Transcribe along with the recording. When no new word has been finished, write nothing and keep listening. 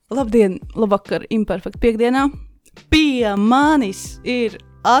Labdien, labvakar, imperfekt piekdienā. Pie manis ir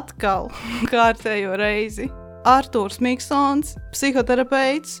atkal kārtējo reizi Artūrs Miksons,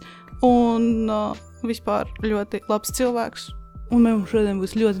 psihoterapeits un vispār ļoti labs cilvēks. Un mums šodien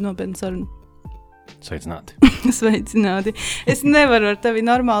būs ļoti nopietna saruna. Sveicināti. Sveicināti. Es nevaru ar tevi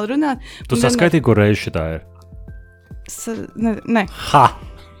normāli runāt. Tu saskaitīji, kur reizi šitā ir? Ne. Ha!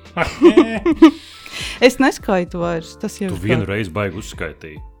 Es neskaitu vairs. Tas jau Tu vienu reizi baigi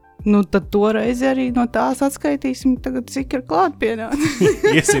uzskaitīji. Nu, tad to reizi arī no tās atskaitīsim tagad, cik ir klāt pienācis.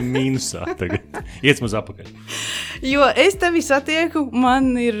 Iesim mīnusā tagad. Iet mums apakaļ. Jo es tevi satieku,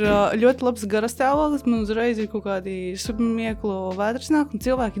 man ir ļoti labs garastāvoklis, man uzreiz ir kaut kādi smieklu vētras nāk, un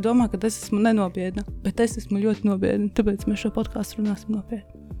cilvēki domā, ka es esmu nenopietna, bet es esmu ļoti nopietna, tāpēc mēs šo podcastu runāsim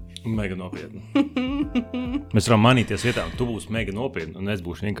nopietni. Mega nopietni. Mēs varam manīties vietām, tu būsi mega nopietni, un es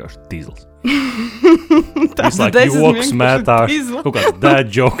būšu vienkārši tīzls. Visu laiku joks mētāšu, kaut kāds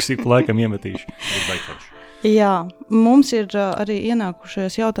dad joks ik laikam iemetīšu. Jā, mums ir arī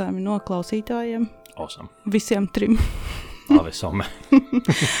ienākušies jautājumi no klausītājiem. Awesome. Visiem 3. Avesome.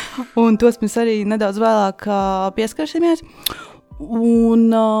 Un tos mēs arī nedaudz vēlāk pieskarsimies. Un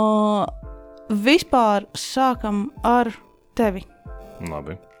vispār sākam ar tevi.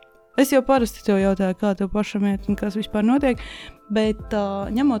 Labi. Es jau parasti tev jautāju, kā tev pašam iet un kas vispār notiek, bet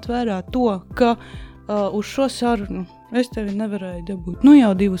ņemot vērā to, ka uz šo sarunu es tevi nevarēju dabūt,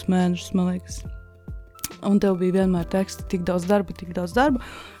 jau 2 mēnešus, man liekas. Un tev bija vienmēr teksti tik daudz darba.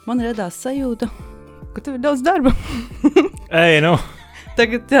 Man radās sajūta, ka tev ir daudz darba. Ej, nu!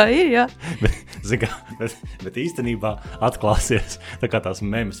 Tagad tā ir, jā. Bet īstenībā atklāsies tā kā tās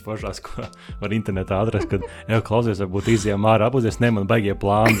memes foršās, ko var internetā atrast, kad klausies, varbūt izjām ārā apūzies, man baigie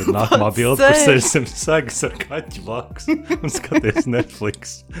plāni, bet nākamā bilde, kur sēžam sagas ar kaķu blakus un skaties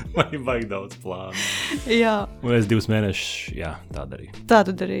Netflix. Man ir baigi daudz plānu. Jā. Un es 2 mēnešus, tā darīju. Tā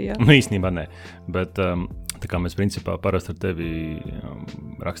tu darīji, jā. Nu, īstenībā ne, bet tā kā mēs principā parasti ar tevi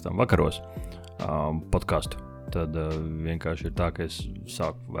rakstām vakaros podcastu, tad vienkārši ir tā, ka es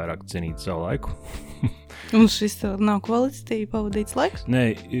sāku vairāk cienīt savu laiku. Un šis nav kvalitatīvi pavadīts laiks? Nē,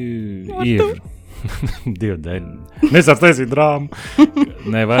 ir. Dievu dēļ. Nesāc taisīt drāmu.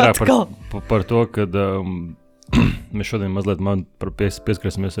 Nē, vairāk par to, kad mēs šodien mazliet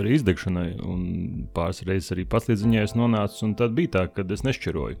pieskarsimies arī izdegšanai, un pāris reizes arī pats līdz viņai es nonācu, un tad bija tā, kad es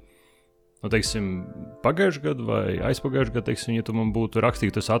nešķiroju. Nu, teiksim, pagājuši gadu vai aizpagājuši gadu, teiksim, ja tu man būtu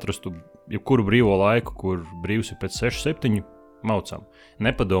rakstīt, es atrastu jebkuru brīvo laiku, kur brīvs ir pēc 6-7 maucām.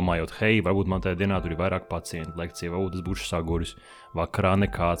 Nepadomājot, hei, varbūt man tajā dienā tur ir vairāk pacientu lekcija, varbūt es būšu saguris, vakarā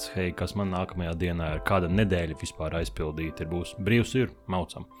nekāds, hei, kas man nākamajā dienā ir, kāda nedēļa vispār aizpildīta ir būs. Brīvs ir,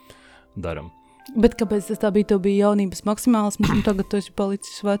 maucām, daram. Bet kāpēc tas tā bija? Tev bija jaunības maksimālisms, un tagad tu esi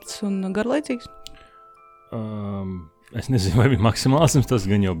palicis vecs un garlaicīgs? Es nezinu, vai bija maksimālisms, tas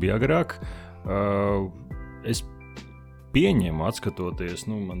gan jau bija agrāk. Es pieņemu, atskatoties,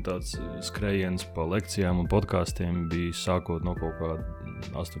 man tāds skrējiens pa lekcijām un podkastiem bija sākot no kaut kāda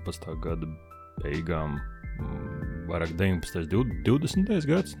 18. gada beigām, vairāk 19. 20.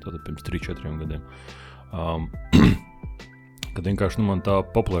 gads, tātad pirms 3-4 gadiem. Kad vienkārši man tā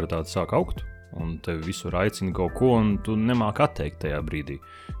popularitāte sāk augt, un tevi visur aicina kaut ko, un tu nemāki atteikt tajā brīdī,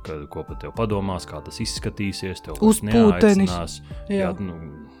 kad ko pat tev padomās, kā tas izskatīsies, tev neaicinās,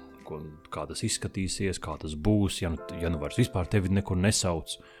 kā tas izskatīsies, kā tas būs, ja nu vairs vispār tevi nekur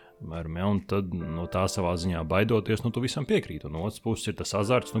nesauc, un tad no tā savā ziņā baidoties, tu visam piekrīt, un no otras puses ir tas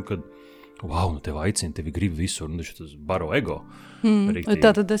azarts, kad tevi aicina, tevi grib visur, un tas baro ego.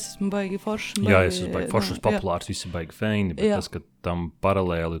 Tātad es esmu baigi foršs. Jā, es esmu baigi foršs, populārs, visi baigi feini, bet tas, ka tam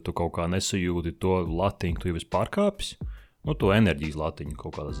paralēli tu kaut kā nesajūti to latiņu, tu jau esi pārkāpis, to enerģijas latiņu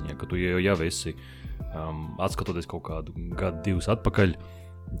kaut kādā ziņā, ka tu jau esi atskatoties kaut kādu gadu 2 atpakaļ,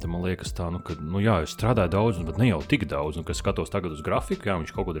 tad man liekas tā, ka, es strādāju daudz, bet ne jau tik daudz, un kad skatos tagad uz grafiku,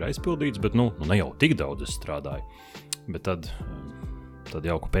 viņš kaut kur ir aizpildīts, bet, ne jau tik daudz es strādāju, bet tad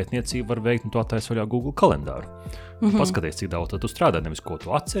jauku pētniecību var veikt, un tu attaisi vaļā Google kalendāru. Paskaties, cik daudz tu strādā, nevis ko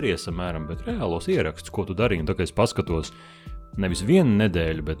tu atceries, samēram, bet reālos ierakstus, ko tu darīji, un tā kā es paskatos nevis 1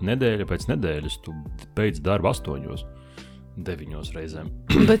 nedēļu, bet nedēļa pēc nedēļas, tu beidz darbu 8-9 reizēm.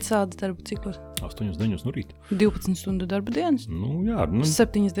 Bet sāda darba cikos? 8-9 no rīta. 12 stundu darba dienas?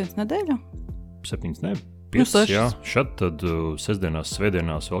 7 dienas nedēļā? 7 ne, 5, jā. Šad tad sestdienās,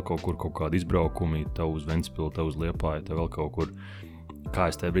 svētdienās vēl kaut kādi izbraukumi, tev uz Ventspili, tev uz Liepāju, tev vēl kaut kur. Kā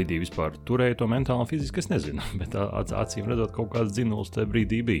es tajā brīdī vispār turēju to mentāli un fiziski, es nezinu, bet acīm redzot, kaut kāds dzinulis tajā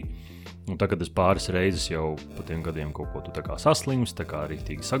brīdī bija. Un tā, kad es pāris reizes jau pa tiem gadiem kaut ko tu tā kā saslimst, tā kā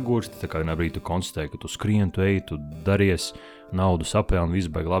rīktīgi sagursti, tā kā vienā brīdī tu konstatēji, ka tu skrien, tu eji, tu daries, naudu sapēli un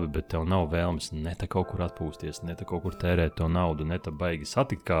viss baigi labi, bet tev nav vēlmes ne te kaut kur atpūsties, ne te kaut kur tērēt to naudu, ne te baigi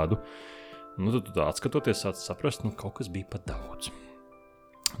satikt kādu. Nu, tu atskatoties saprast, nu, kaut kas bija pat daudz.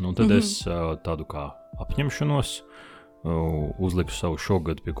 Nu, tad es tādu kā apņemšanos uzliku savu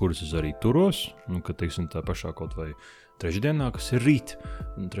šogadu, pie kuras es arī turos, nu, kad, teiksim, tā pašā kaut vai trešdienā, kas ir rīt,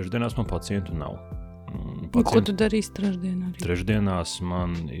 un trešdienās man pacientu nav. Ko tu darīsi trešdienā? Trešdienās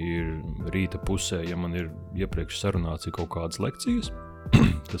man ir rīta pusē, ja man ir iepriekš sarunāts kaut kādas lekcijas,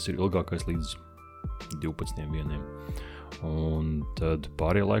 tas ir ilgākais līdz 12:01. Un tad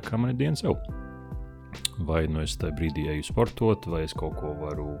pārējā laikā man ir dienas jau. Vai nu es tajā brīdī eju sportot, vai es kaut ko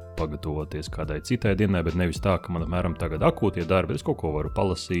varu pagatavoties kādai citai dienai, bet nevis tā, ka man apmēram tagad akūtie darbi, bet es kaut ko varu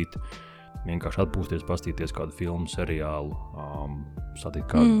palasīt, vienkārši atpūsties, pastīties kādu filmu, seriālu,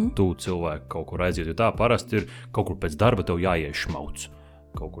 satikt kādu tuvu cilvēku, kaut kur aiziet, jo tā parasti ir kaut kur pēc darba tev jāiet šmauc.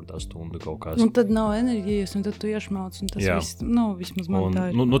 Kaut kur tā stunda kaut kāds. Un tad nav enerģijas, un tad tu iešmauc, un tas viss, vismaz man tā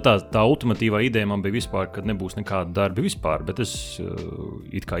ir. Nu, tā ultimatīvā ideja man bija vispār, kad nebūs nekāda darba vispār, bet es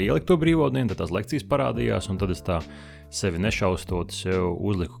it kā ieliku to brīvdienu, tad tās lekcijas parādījās, un tad es tā sevi nešaustot, sev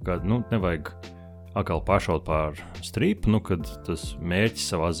uzliku, ka, nevajag atkal pašaut pār strīpu, kad tas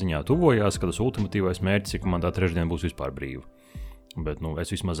mērķis savā ziņā tuvojās, ka tas ultimatīvais mērķis ir, ka man tā trešdiena būs vispār brīva. Bet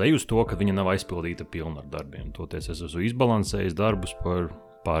es vismaz eju uz to, ka viņa nav aizpildīta pilna ar darbiem. Toties es esmu izbalansējis darbus par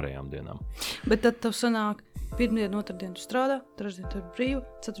pārējām dienām. Bet tad tev sanāk, pirmdien, otrdien tu strādā, trešdien tu ir brīva,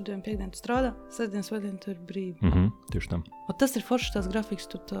 ceturtdien, piekdien tu strādā, sestdien, svētdien tu ir brīva. Tieši tā. Un tas ir foršs tās grafiks,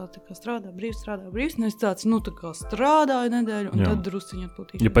 tu tā kā strādā, brīvs, nevis tāds, tā kā strādāju nedēļu, un tad drusciņi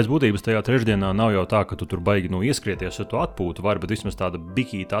atpūtīgi. Ja pēc būtības tajā trešdienā nav jau tā, ka tu tur baigi ieskrieties, ja tu atpūtu vari, bet vismaz tāda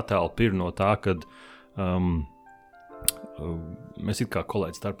bikīta attēlpa ir no tā, kad mēs it kā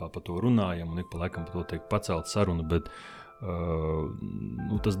kolēģi starpā par to runājam un ik pa laikam par to tiek pacelt sarunu, bet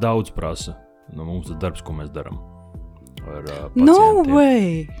tas daudz prasa no mums tas darbs, ko mēs daram ar pacientiem. No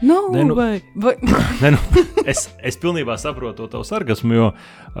way! Es pilnībā saprotu to tavu sarkasmu, jo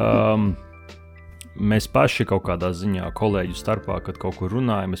mēs paši kaut kādā ziņā kolēģu starpā, kad kaut kur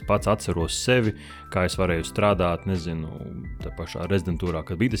runājam, es pats atceros sevi, kā es varēju strādāt, tā pašā rezidentūrā,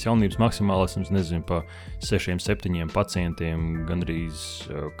 kad bija tas jaunības maksimālisms, pa 6-7 pacientiem gandrīz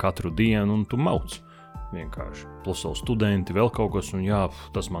katru dienu, un tu mauc vienkārši. Plus vēl studenti, vēl kaut kas, un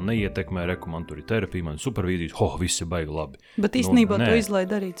tas man neietekmē, man tur ir terapija, man ir supervīzijas, viss ir baigi labi. Bet īstenībā to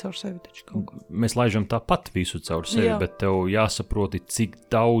izlaid arī caur sevi taču kaut ko. Mēs laižam tāpat visu caur sevi, bet tev jāsaproti, cik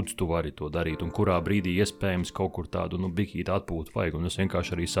daudz tu vari to darīt, un kurā brīdī iespējams kaut kur tādu, bikīti atpūtu vajag, un es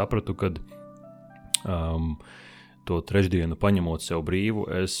vienkārši arī sapratu, kad to trešdienu paņemot sev brīvu,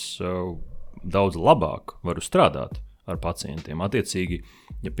 es daudz labāk varu strādāt ar pacientiem. Attiecīgi,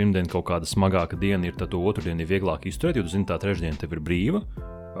 ja pirmdien kaut kāda smagāka diena ir, tad to otrdienu ir vieglāk izturēt, jo tu zini, tā trešdiena tev ir brīva,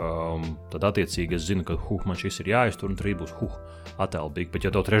 tad attiecīgi es zinu, ka man šis ir jāiztur, un tur būs attēlbīgi, bet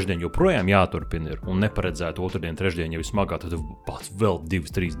ja tev trešdien joprojām jāturpina ir, un neparedzētu otrdien, trešdien jau ir smagā, tad tev pats vēl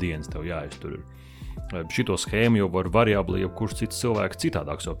 2-3 dienas tev jāiztur ir. Šito schēmu jau var variabli, jau kurš cits cilvēks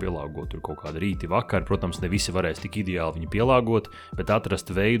citādāk savu pielāgot, tur kaut kāda rīti vakar, protams, ne visi varēs tik ideāli viņu pielāgot, bet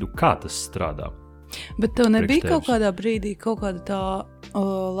atrast veidu, kā tas strādā. Bet tev nebija kaut kādā brīdī kaut kāda tā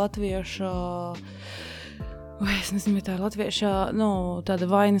latvieša, vai es nezinu, vai tā ir latvieša, tāda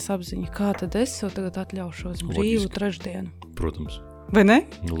vainas apziņa, kā tad es jau tagad atļaušos brīvu trešdienu? Protams. Vai ne?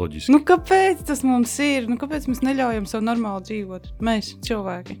 Loģiski. Kāpēc tas mums ir? Kāpēc mēs neļaujam sev normāli dzīvot? Mēs,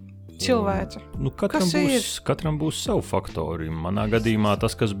 cilvēki. Cilvēci. Katram būs savu faktori. Manā gadījumā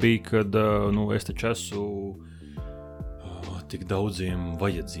tas, kas bija, kad es taču esmu tik daudziem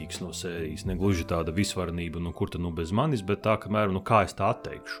vajadzīgs no sērijas, negluži tāda visvarenība, kur tad bez manis, bet tā, kamēr, kā es tā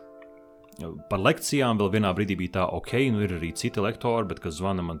atteikšu. Par lekcijām vēl vienā brīdī bija tā, ir arī citi lektori, bet kas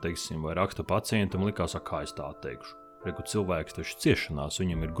zvana man, teiksim, vai raksta pacientam, likās, kā es tā atteikšu. Reku cilvēks taču ciešanās,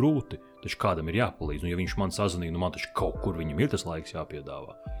 viņam ir grūti, taču kādam ir jāpalīdz, ja viņš man sazvanīja, man taču kaut kur viņam ir tas laiks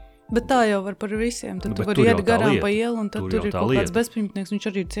jāpiedāvā. Bet tā jau var par visiem. Tad tu vari iet garām pa ielu, un tad tur ir kaut kāds bezpajumtnieks, viņš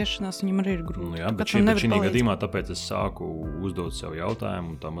arī ir ciešanās, viņam arī ir grūti. Bet šī gadījumā tāpēc es sāku uzdot sev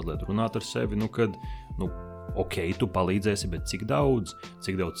jautājumu un tā mazliet runāt ar sevi, kad, tu palīdzēsi, bet cik daudz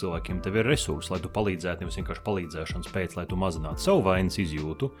cilvēkiem tev ir resursi, lai tu palīdzētu, nevis vienkārši palīdzēšanas pēc, lai tu mazinātu savu vainas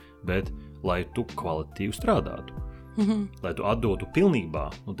izjūtu, bet lai tu kvalitatīvi strādātu. Lai tu atdotu pilnībā,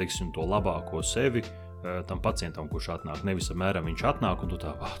 to labāko sevi, tam pacientam, kurš atnāk, nevis apmēram viņš atnāk un tu tā,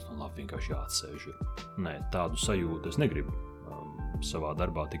 labi, vienkārši jāatsēž. Nē, tādu sajūtu es negribu savā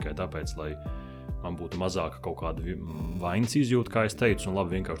darbā tikai tāpēc, lai man būtu mazāka kaut kāda vainas izjūta, kā es teicu, un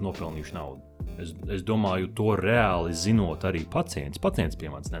labi vienkārši nopelnīšu naudu. Es domāju, to reāli zinot arī pacients pie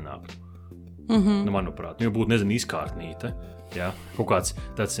manis nenāk. Nu, manuprāt, jo būtu, nezinu, izkārtnīte, ja? Kaut kāds,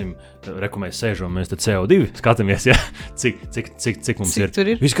 mēs sēžam, mēs te CO2 skatāmies, ja? Cik mums ir?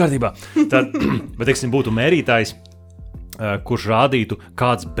 Viss kārtībā. Tad, bet, teiksim, būtu mērītājs, kurš rādītu,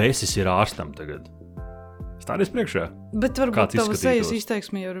 kāds besis ir ārstam tagad. Stādies priekšā. Bet varbūt tava sejas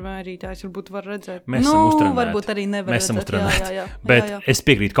izteiksme jau ir mērītājs, varbūt var redzēt. Mēs esam uztrenēti. Varbūt arī nevar redzēt. Jā. Bet es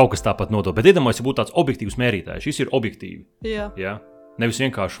piekrītu kaut kas tāpat nodot. Bet iedomājos, ja būtu tāds objektīvs mērītājs. Šis ir objektīvi. Jā. Nevis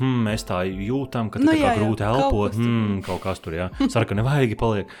vienkārši, mēs tā jūtam, ka tā kā grūti elpot. Kaut kas tur, jā. Sarkani vaigi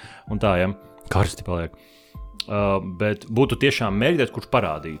paliek. Un tā, jā. Karsti paliek. Bet būtu tiešām mērītājs, kurš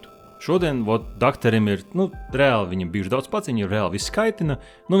parādītu. Šodien, doktorim ir, reāli viņam bijuši daudz paciņu, viņam reāli viss skaitina.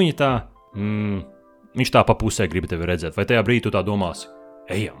 Viņi tā, viņš tā pa pusē grib tevi redzēt. Vai tajā brīdī tu tā domāsi,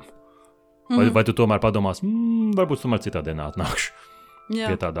 ejam? Vai tu tomēr padomāsi, varbūt tomēr citā dienā atnākšu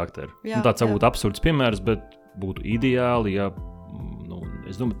pie tā doktora. Tāds būtu absurds piemērs, bet būtu ideāli, ja,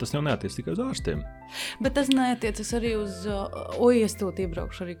 es domāju, tas jau neatiec tikai uz ārstiem. Bet tas neatiecas arī uz, es to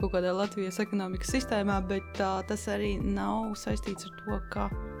iebraukšu arī kaut kādā Latvijas ekonomikas sistēmā, bet tas arī nav saistīts ar to, ka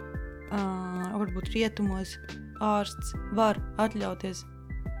varbūt rietumos ārsts var atļauties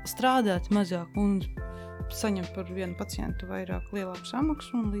strādāt mazāk un saņemt par vienu pacientu lielāku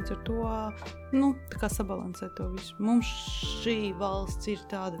samaksu un līdz ar to, tā kā sabalansē to visu. Mums šī valsts ir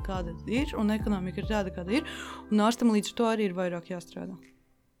tāda, kāda ir, un ekonomika ir tāda, kāda ir, un ārstam līdz ar to arī ir vairāk jāstrādā.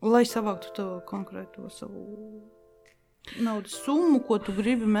 Lai savāktu to konkrēto savu naudas summu, ko tu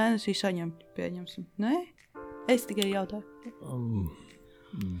gribi mēnesī saņemt, pieņemsim. Nē? Es tikai jautāju.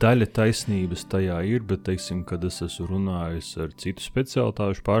 Daļa taisnības tajā ir, bet, teiksim, kad es esmu runājis ar citu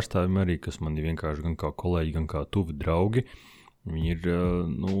specialitāšu pārstāvjiem arī, kas man ir vienkārši gan kā kolēģi, gan kā tuvi draugi, viņi ir,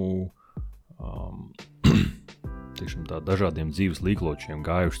 teiksim, tā dažādiem dzīves līkločiem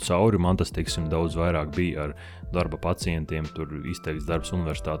gājuši cauri. Man tas, teiksim, daudz vairāk bija ar darba pacientiem, tur izteikts darbs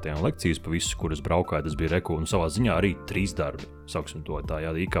universitātē un lekcijas pa visu, kuras braukāju, tas bija savā ziņā arī 3 darbi, sauksim to tā,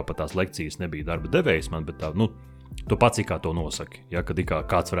 jā, kā pat tās lekcijas nebija darba devējs man, bet tā, tu pats kā to nosaki, ja, kad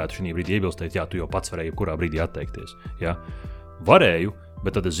kāds varētu šī brīdī iebilstēt, jā, tu jau pats varēji jebkurā brīdī atteikties, ja. Varēju,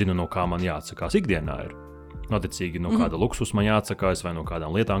 bet tad es zinu, no kā man jāatsakās ikdienā ir. Attiecīgi, no kāda luksus man jāatsakās vai no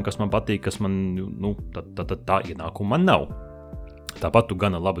kādām lietām, kas man patīk, kas man, tā ienākuma man nav. Tāpat tu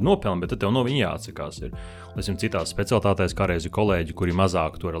gana labi nopelni, bet tad tev no viņa jāatsakās ir. Esmu citās specialitātēs kādreiz ir kolēģi, kuri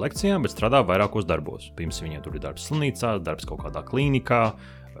mazāk to ar lekcijām, bet strādā vairākos darbos. Pirms viņiem tur ir darbs slimnīcā, darbs kaut kādā klīnikā,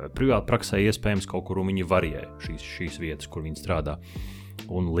 privāti praksē iespējams kaut kur, un viņi variē šīs vietas, kur viņi strādā.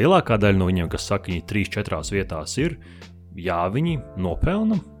 Un lielākā daļa no viņiem, kas saka, viņi 3-4 vietās ir, jā, viņi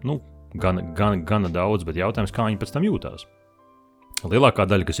nopelna, gana daudz, bet jautājums, kā viņi pēc tam jūtās. Lielākā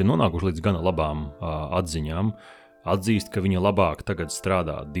daļa, kas ir nonākuši līdz gana labām atziņām, atzīst, ka viņa labāk tagad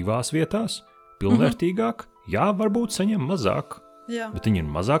strādā 2 vietās, pilnvērtīgāk, jā, varbūt saņem mazāk, bet viņi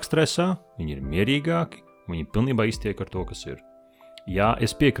ir mazāk stresā, viņi ir mierīgāki, viņi pilnībā iztiek ar to, kas ir. Jā,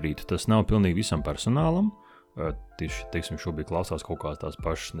 es piekrītu, tas nav pilnīgi visam personālam. Tieši, teiksim, šobrīd klausās kaut kā tās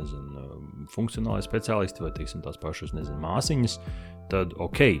pašas, funkcionālai speciālisti vai, teiksim, tās pašas, māsiņas, tad,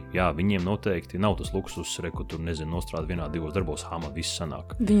 jā, viņiem noteikti nav tas luksus, ko tur, nostrādā 1-2 darbos, man viss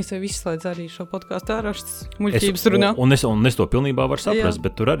sanāk. Viņas jau izslēdz arī šo podcastu ārašas muļķības runā. Un es to pilnībā varu saprast,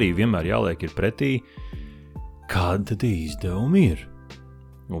 bet tur arī vienmēr jāliek ir pretī, kāda tad izdevumi ir.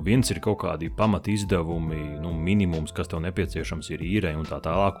 Viens ir kaut kādi pamata izdevumi, minimums, kas tev nepieciešams ir īrei un tā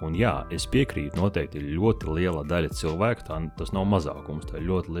tālāk. Un jā, es piekrītu, noteikti ir ļoti liela daļa cilvēku, tas nav mazākums, tā ir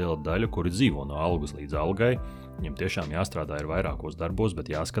ļoti liela daļa, kuri dzīvo no algas līdz algai. Viņam tiešām jāstrādā ir vairākos darbos,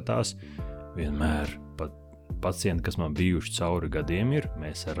 bet jāskatās vienmēr pat pacienti, kas man bijuši cauri gadiem ir,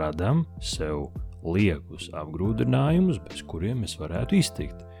 mēs radām sev liekus apgrūdinājumus, bez kuriem mēs varētu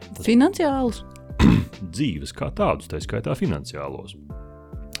iztikt. Finansiālus? Dzīves kā tādus, tā skaitā finansiālos.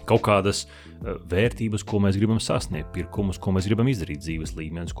 Kaut kādas vērtības, ko mēs gribam sasniegt, pirkumus, ko mēs gribam izdarīt, dzīves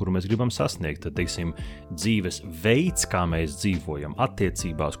līmenis, kuru mēs gribam sasniegt, tad, teiksim, dzīves veids, kā mēs dzīvojam,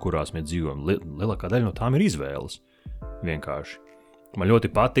 attiecībās, kurās mēs dzīvojam, lielākā daļa no tām ir izvēles. Vienkārši. Man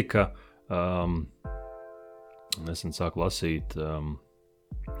ļoti patika, nesen sāku lasīt,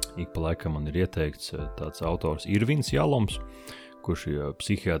 ik pa laikam man ir ieteikts tāds autors Irvins Jaloms, kurš ir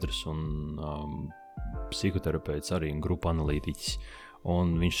psihiatrs un psihoterapeits arī un grupa analītiķis.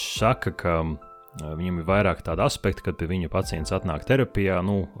 Un viņš saka, ka viņam ir vairāk tāda aspekta, kad pie viņa pacients atnāk terapijā,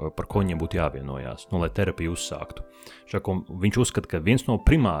 par ko viņam būtu jāvienojās, lai terapiju uzsāktu. Viņš uzskata, ka viens no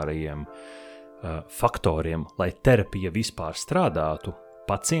primārajiem faktoriem, lai terapija vispār strādātu,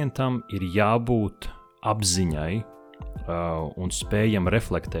 pacientam ir jābūt apziņai un spējam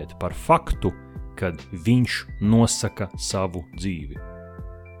reflektēt par faktu, kad viņš nosaka savu dzīvi.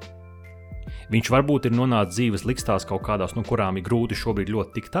 Viņš varbūt ir nonācis dzīves likstās kaut kādās, no kurām ir grūti šobrīd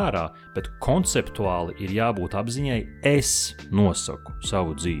ļoti tikt ārā, bet konceptuāli ir jābūt apziņai, es nosaku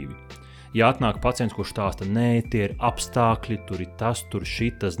savu dzīvi. Ja atnāk pacients, kurš stāsta, nē, tie ir apstākļi, tur ir tas, tur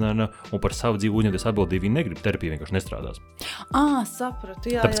šitas, un par savu dzīvi uzņemties atbildību, viņi negrib, terapija vienkārši nestrādās. Sapratu,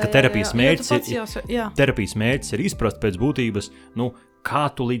 jā. Tāpēc, ka terapijas mērķis ir izprast pēc būtības, kā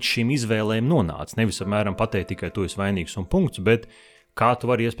tu līdz šīm izvēlēm nonāc. Nevis apmēram pateikt tikai tu esi vainīgs un punkts, bet kā tu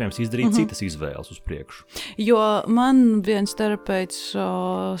vari iespējams izdarīt citas izvēles uz priekšu. Jo man viens terapeits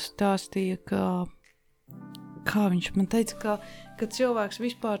stāstīja, kā viņš man teica, ka cilvēks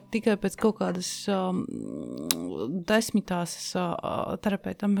vispār tikai pēc kaut kādas 10.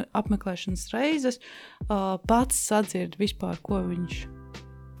 terapeita apmeklēšanas reizes pats sadzird vispār, ko viņš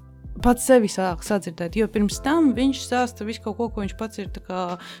pats sevi sāk sadzirdēt, jo pirms tam viņš stāsta visu kaut ko viņš pats ir tā kā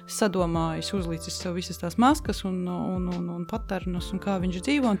sadomājis, uzlicis sev visas tās maskas un paternus un kā viņš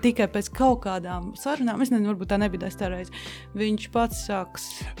dzīvo, un tikai pēc kaut kādām sarunām, es nezinu, varbūt tā nebija tā reize, viņš pats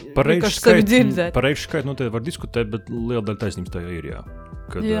sāks sevi dzirdēt. Par reižu skaitu noteikti var diskutēt, bet liela daļa taisnības tajā ir, jā.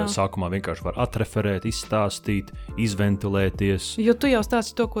 Kad sākumā vienkārši var atreferēt, izstāstīt, izventilēties. Jo tu jau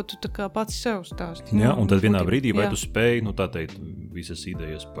stāsti to, ko tu tā kā pats sev stāsti. Jā, un tad vienā brīdī, vai tu spēj, tā teikt, visas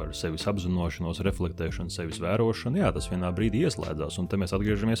idejas par sevis apzinošanos, reflektēšanu, sevis vērošanu, jā, tas vienā brīdī ieslēdzās, un te mēs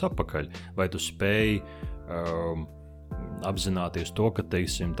atgriežamies atpakaļ. Vai tu spēj apzināties to, ka,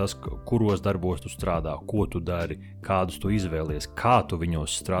 teiksim, tas, kuros darbos tu strādā, ko tu dari, kādus tu izvēlies, kā tu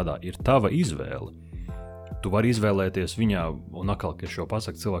viņos strādā, ir tava izvēle. Tu vari izvēlēties viņā, un atkal, ka šo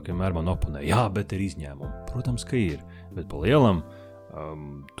pasaku cilvēkiem vienmēr man oponē, jā, bet ir izņēmumi. Protams, ka ir, bet pa lielam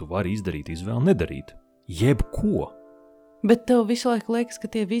tu vari izdarīt izvēli nedarīt. Jebko. Bet tev visu laiku liekas, ka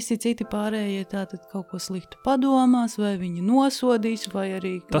tie visi citi pārējie tātad kaut ko sliktu padomās, vai viņi nosodīs, vai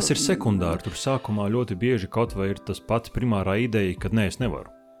arī... Tas ir sekundāri, tur sākumā ļoti bieži kaut vai ir tas pats primārā ideja, kad nē, es nevaru.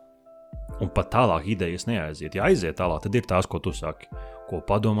 Un pat tālāk idejas neaiziet. Ja aiziet tālāk, tad ir tās, ko tu saki. Ko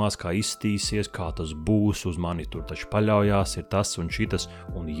padomās, kā izstīsies, kā tas būs, uz mani tur taču paļaujās, ir tas un šitas.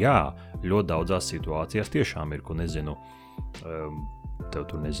 Un jā, ļoti daudzās situācijās tiešām ir, ko nezinu, tev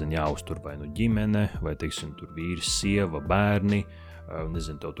tur jāuztur vai ģimene, vai, teiksim, tur vīrs, sieva, bērni,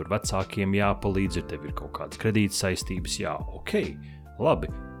 nezinu, tev tur vecākiem jāpalīdz, tev ir kaut kādas kredītas saistības, jā, ok, labi.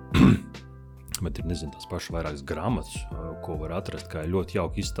 Bet ir, nezinu, tās pašas vairākas grāmatas, ko var atrast, kā ir ļoti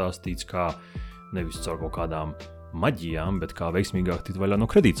jauki izstāstīts, kā nevis caur kaut kādām maģijām, bet kā veiksmīgāk tikt vaļā no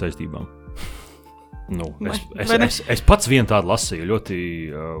kredīta saistībām. Es pats vien tādu lasīju, ļoti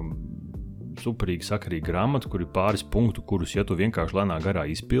superīgi sakarīgi grāmatu, kur ir pāris punktu, kurus, ja tu vienkārši lēnā garā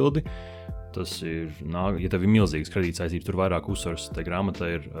izpildi, tas ir, ja tev ir milzīgas kredīta saistības, tur vairāk uzsvars, tā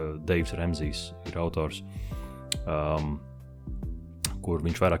grāmata ir Deivs Remzijs, ir autors, kur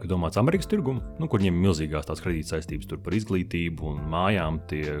viņš vairāk ir domāts Amerikas tirgumu, kur viņiem milzīgās tās kredīta saistības tur par izglītību un mājām,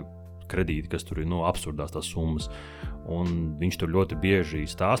 tie kredīti, kas tur ir absurdās tās summas. Un viņš tur ļoti bieži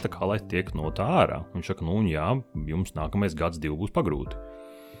stāsta, kā lai tiek no tā ārā. Viņš saka, jā, jums nākamais gads 2 būs pagrūti.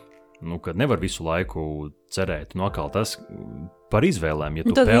 Kad nevar visu laiku cerēt, atkal tas par izvēlēm, ja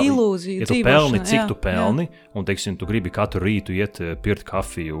tu pelni, cik tu pelni, un, teiksim, tu gribi katru rītu iet pirt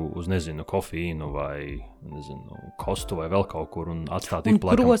kafiju uz, kofīnu vai, kostu vai vēl kaut kur un atstāt ik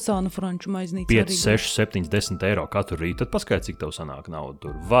plakam. Un krosānu franču maiznīca 5, 6, 7, 10 eiro katru rītu, tad paskaidri, cik tev sanāk naudu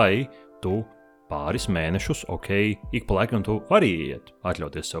tur. Vai tu pāris mēnešus, ik pa laikam tu vari iet,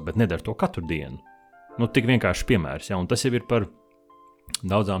 atļauties sev, bet nedari to katru dienu. Tik vienkārši piemērs, un tas jau ir par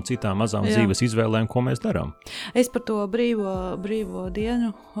daudzām citām mazām dzīves izvēlēm, ko mēs darām. Es par to brīvo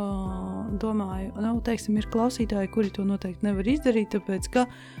dienu domāju, teiksim, ir klausītāji, kuri to noteikti nevar izdarīt, tāpēc, ka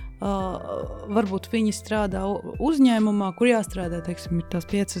varbūt viņi strādā uzņēmumā, kur jāstrādā, teiksim, ir tās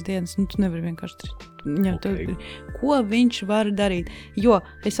 5 dienas, tu nevari vienkārši ņemt. Ko viņš var darīt? Jo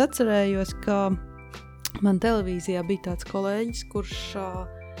es atcerējos, ka man televīzijā bija tāds kolēģis, kurš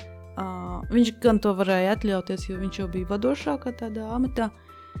viņš gan to varēja atļauties, jo viņš jau bija vadošākā tādā amatā,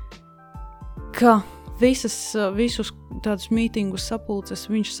 ka visus tādus mītingus sapulces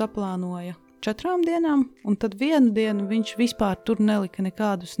viņš saplānoja 4 dienām, un tad vienu dienu viņš vispār tur nelika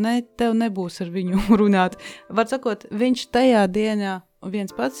nekādus, tev nebūs ar viņu runāt. Var sakot, viņš tajā dienā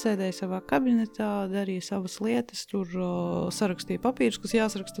viens pats sēdēja savā kabinetā, darīja savas lietas, tur sarakstīja papīrus, kas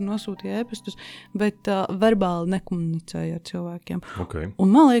jāsaraksta, nosūtīja e-pastus, bet verbāli nekomunicēja ar cilvēkiem. Okay.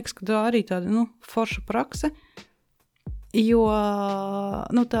 Un man liekas, ka tā arī tāda forša prakse, jo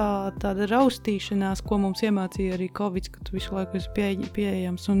tāda raustīšanās, ko mums iemācīja arī Covid, ka tu visu laiku esi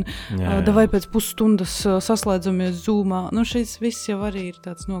pieejams un davai pēc pusstundas saslēdzamies Zoomā, šis viss jau arī ir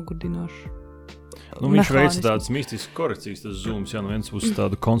tāds nogurdinošs. viņš veic tādas mistiskas korekcijas, tas zooms, no viens puses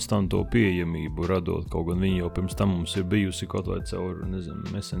tādu konstanto pieejamību radot, kaut gan viņi jau pirms tam mums ir bijusi kaut vai caur,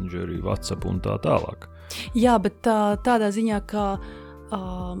 Messengeri, WhatsApp un tā tālāk. Jā, bet tādā ziņā, ka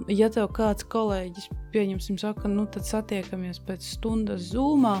ja tev kāds kolēģis, pieņemsim, saka, tad satiekamies pēc stundas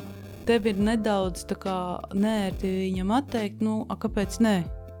zoomā, tev ir nedaudz tā kā nērti viņam atteikt, kāpēc nē?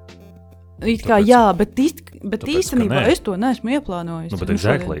 It kā jā, bet īstenībā es to neesmu ieplānojis. Bet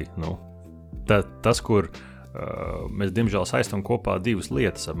exactly, tas, kur mēs diemžēl saistam kopā divas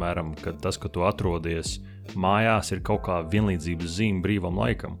lietas, apmēram, ka tas, ka tu atrodies mājās, ir kaut kā vienlīdzības zīme brīvam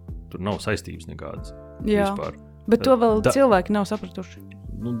laikam. Tur nav saistības nekādas. Jā, vispār. Bet to vēl cilvēki nav sapratuši.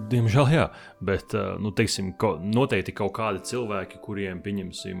 Diemžēl jā, bet, teiksim, noteikti kaut kādi cilvēki, kuriem,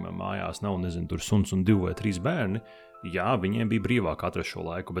 pieņemsim, mājās nav, tur suns un 2 vai 3 bērni, jā, viņiem bija brīvāk atrast šo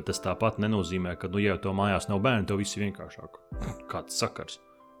laiku, bet tas tāpat nenozīmē, ka, ja tev mājās nav bērni, tev viss ir vienkāršāk. Kāds sakars?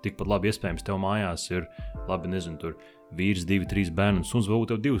 Tikpat labi iespējams, tev mājās ir, labi, tur vīrs, 2, 3 bērni un suns, vēl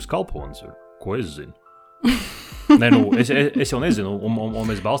tev 2 kalpones ir. Ko es zinu? Es jau nezinu, un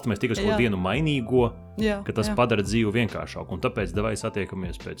mēs balstamies tikai uz kaut dienu mainīgo, ka tas padara dzīvi vienkāršāku, un tāpēc davai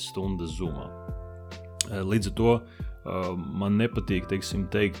satiekamies pēc stundas zoomā. Līdz ar to man nepatīk,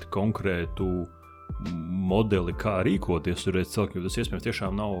 teikt konkrētu modeli, kā rīkoties, jo tas iespējams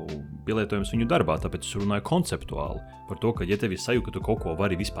tiešām nav pielietojams viņu darbā, tāpēc es runāju konceptuāli par to, ka ja tev ir sajūta, ka tu kaut ko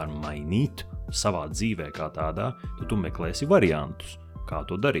vari vispār mainīt savā dzīvē kā tādā, tad tu meklēsi variantus, kā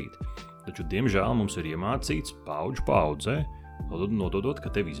to darīt. Taču, diemžēl, mums ir iemācīts paudžu paudzē, nododot, ka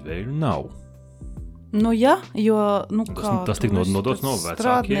tev izvēļu nav. Jā, jo, tas tik nodots no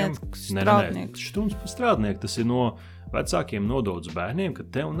vecākiem. Strādnieki, tas ir no vecākiem nodots bērniem, ka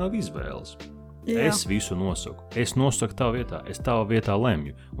tev nav izvēles. Jā. Es visu nosaku. Es nosaku tavā vietā. Es tavā vietā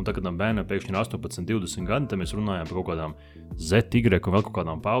lemju. Un tad, kad tam bērnam pēkšņi ir 18, 20 gadi, tad mēs runājam par kaut kādām Z, Y un vēl kaut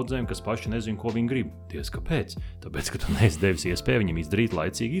kādām paudzēm, kas paši nezin, ko viņi grib. Ties, kāpēc? Tāpēc, ka tu neesi devis iespēju viņam izdarīt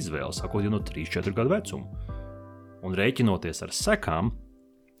laicīgi izvēli, sākot jau no 3-4 gadu vecuma. Un rēķinoties ar sekām,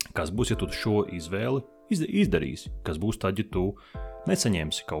 kas būs, ja tu šo izvēli izdarīsi? Kas būs tad, ja tu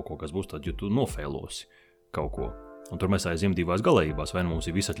nesaņemsi kaut ko? Kas būs tad, ja tu nofēlosi kaut ko? Un tur mēs aizjām divās galējībās. Vai mums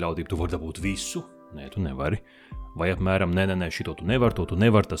ir visatļautība, tu vari dabūt visu? Nē, tu nevari. Vai apmēram, nē, šito tu nevar, to tu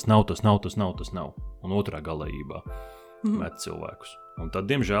nevar, tas nav. Un otrā galējībā met cilvēkus. Un tad,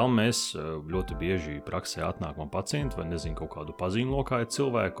 diemžēl, mēs ļoti bieži praksē atnāk man pacienti, vai kaut kādu pazīnu lokā ir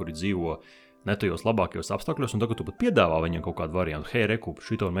cilvēki, kuri dzīvo ne tajos labākajos apstākļos, un tagad tu pat piedāvā viņam kaut kādu variantu. Hei, reku,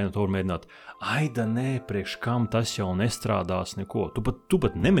 šito var mēģināt. Aida, nē, priekš kam tas jau nestrādās neko. Tu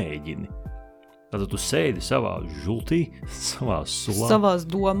pat nemēģini. Tātad tu sēdi savā žultī, savā sulā. Savās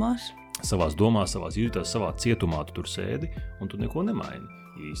domās, savās izjūtās, savā cietumā tu tur sēdi, un tu neko nemaini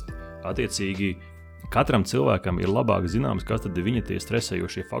īsti. Attiecīgi, katram cilvēkam ir labāk zināms, kas tad ir viņa tie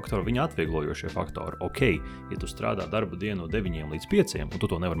stresējošie faktori, viņa atvieglojošie faktori. Ok, ja tu strādā darba dienu no 9 līdz 5, un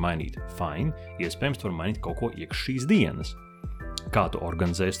tu to nevar mainīt, fine, iespējams, tu var mainīt kaut ko iekš šīs dienas. Kā tu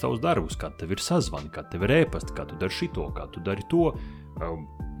organizēji savus darbus, kad tev ir sazvani, kad tev ir ēpasti, kad tu dari šito, kad tu dari to,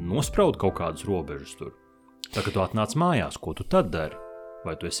 nospraud kaut kādas robežas tur. Tā, kad tu atnāc mājās, ko tu tad dari?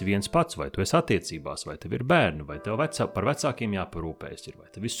 Vai tu esi viens pats, vai tu esi attiecībās, vai tev ir bērni, vai tev par vecākiem jāparūpējas ir, vai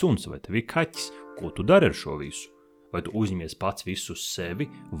tev ir suns, vai tev ir kaķis, ko tu dari ar šo visu? Vai tu uzņemies pats visu sevi,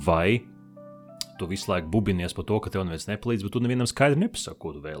 vai tu visu laiku bubinies par to, ka tev neviens nepalīdz, bet tu nevienam skaidri nepasaka,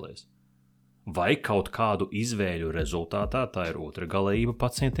 ko tu vēlies? Vai kaut kādu izvēļu rezultātā, tā ir otra galējība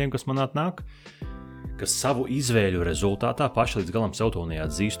pacientiem, kas man atnāk, kas savu izvēļu rezultātā paši līdz galam sev to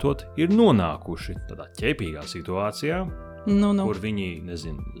neatzīstot, ir nonākuši tādā ķēpīgā situācijā, kur viņi,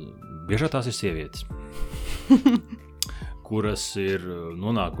 biežāk tās ir sievietes, kuras ir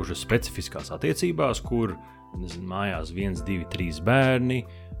nonākušas specifiskās attiecībās, kur, mājās 1, 2, 3 bērni,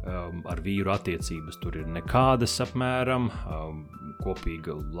 ar vīru attiecības tur ir nekādas apmēram,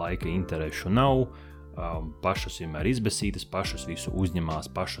 kopīga laika interešu nav, pašas vienmēr izbesītas, pašas visu uzņemās,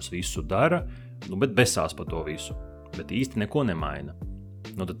 pašas visu dara, bet besās par to visu, bet īsti neko nemaina.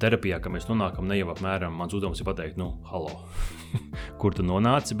 Tad terapijā, kad mēs nonākam, ne jau apmēram, mans uzdevums ir pateikt, halo, kur tu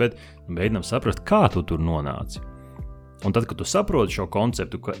nonāci, bet mēģinām saprast, kā tu tur nonāci. Un tad, kad tu saproti šo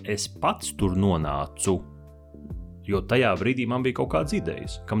konceptu, ka es pats tur nonācu, jo tajā brīdī man bija kaut kādas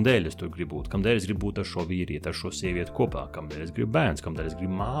idejas, kamdēļ es tur gribu būt, kamdēļ es gribu būt ar šo vīrieti, ar šo sievieti kopā, kamdēļ es gribu bērns, kamdēļ es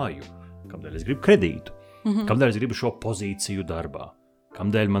gribu māju, kamdēļ es gribu kredītu, kamdēļ es gribu šo pozīciju darbā,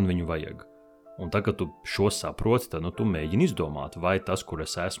 kamdēļ man viņu vajag. Un tad, kad tu šo saproti, tad tu mēģini izdomāt, vai tas, kur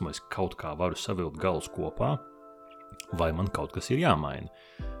es esmu, es kaut kā varu savilkt galus kopā, vai man kaut kas ir jāmaina.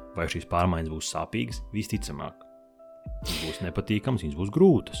 Vai šīs pārmaiņas būs sāpīgas, visticamāk. Viņas būs nepatīkams, viņas būs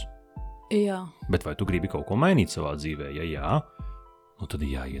grūtas. Jā. Bet vai tu gribi kaut ko mainīt savā dzīvē? Ja jā, tad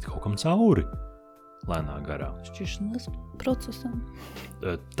jāiet kaut kam cauri. lēnā garā. Šķiršanās procesam.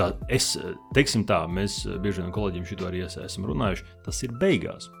 Teiksim tā, mēs bieži vien kolēģiem šito arī esam runājuši, tas ir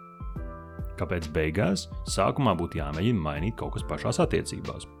beigās. Kāpēc beigās? Sākumā būtu jāmēģina mainīt kaut kas pašās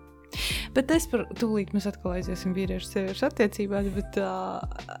attiecībās. Bet tūlīt mēs atkal aiziesim vīriešu-sieviešu attiecībās, bet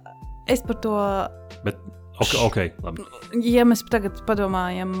es par to... Bet, ok, labi. Ja mēs tagad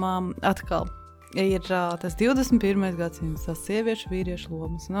padomājam atkal, ir tas 21. gadsimts, tās sieviešu vīriešu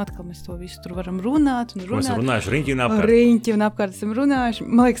lomas, un atkal mēs to visu tur varam runāt. Mēs esam runājuši riņķi un apkārt. Riņķi un apkārt esam runājuši.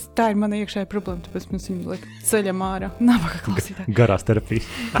 Man liekas, tā ir mana iekšēja problēma, tāpēc mēs viņu ceļam ārā. Nabaka klausītāji. Garās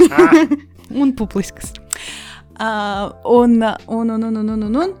terapijas. Un publiskas.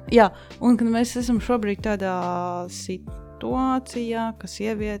 Jā, un kad mēs esam šobrīd tādā situācijā, ka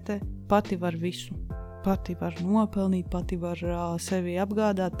sieviete pati var visu. Pati var nopelnīt, pati var sevi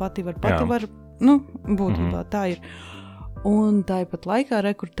apgādāt, pati var būtībā tā ir. Un tāpat laikā,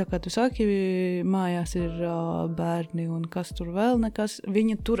 tā kā tu saki, mājās ir bērni un kas tur vēl nekas,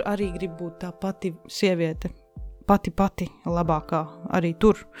 viņa tur arī grib būt tā pati sieviete. Pati labākā arī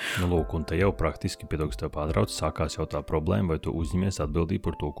tur. Nu, lūk, un te jau praktiski, piedodas tev pārtrauc, sākās jau tā problēma, vai tu uzņemies atbildību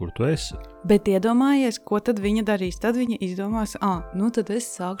par to, kur tu esi. Bet iedomājies, ko tad viņa darīs? Tad viņa izdomās, tad es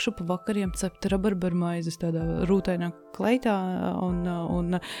sākšu pa vakariem cept rabarbarmaizes tādā rūtainā kleitā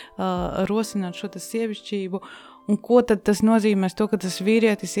un rosināt šo tas sievišķību. Un ko tad tas nozīmēs to, ka tas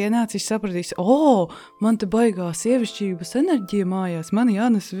vīrietis ienācis sapratīs, man te baigā sievišķības enerģija mājās, man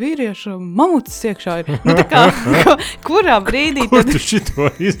jānes vīrieša mamuts iekšā ir. Nu tā kā, kurā brīdī tad... Kur tu šito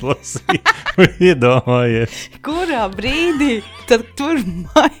izlasīji? Iedomājies. Kurā brīdī tad tur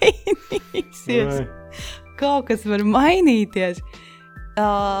mainīsies? Kaut kas var mainīties.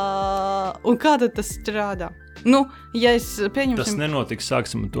 Un kā tad tas strādā? Nu, ja es pieņemsim... Tas nenotiks,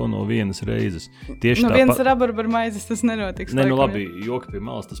 sāksim to no vienas reizes. Tieši vienas rabarbarmaizes tas nenotiks. Ne, labi, joki pie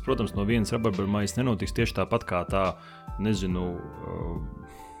malas, tas, protams, no vienas rabarbarmaizes nenotiks tieši tāpat kā tā, nezinu,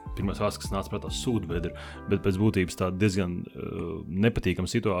 pirmais vārds, kas nāca prātā sūdvedra, bet pēc būtības tā diezgan nepatīkama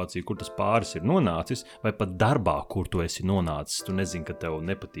situācija, kur tas pāris ir nonācis, vai pat darbā, kur tu esi nonācis. Tu nezini, ka tev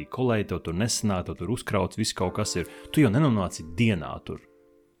nepatīk kolēģi, tev tur nesanāk, tev tur uzkrauts, viss kaut kas ir. Tu jau nenonāci dienā tur.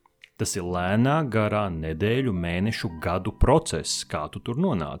 Tas ir lēnā, garā nedēļu, mēnešu, gadu process, kā tu tur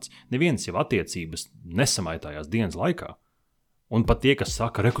nonāc. Neviens jau attiecības nesamaitājās dienas laikā. Un pat tie, kas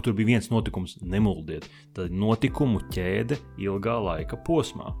saka, reku tur bija viens notikums, nemuldiet. Tad notikumu ķēde ilgā laika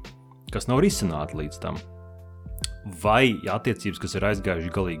posmā, kas nav risināta līdz tam. Vai attiecības, kas ir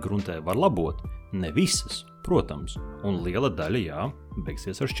aizgājuši galīgi gruntē, var labot? Ne visas, protams. Un liela daļa, jā,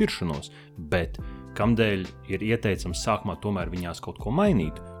 beigsies ar šķiršanos. Bet kamdēļ ir ieteicams sākumā tomēr viņās kaut ko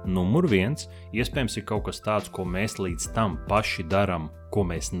mainīt? Numur 1, iespējams ir kaut kas tāds, ko mēs līdz tam paši daram, ko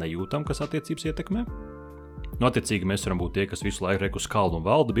mēs nejūtam, kas attiecības ietekmē. Nu, attiecīgi mēs varam būt tie, kas visu laiku reku skaldu un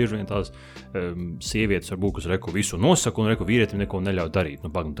valda, bieži vien tās sievietes varbūt, kas reku visu nosaka un reku vīrietim neko neļauj darīt. Nu,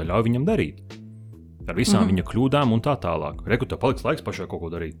 tā ļauj viņam darīt. Ar visām viņa kļūdām un tā tālāk. Reku, tev paliks laiks pašai kaut ko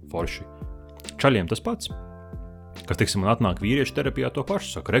darīt, forši. Čaļiem tas pats. Kas, teiksim, man atnāk vīriešu terapijā to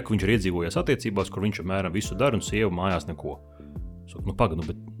pašu. Saka, reku, viņš ir iedzīvojies attiecībās, kur viņš apmēram visu dara un sieva mājās neko. Saka,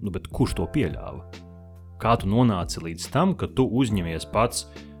 bet kurš to pieļāva? Kā tu nonāci līdz tam, ka tu uzņemies pats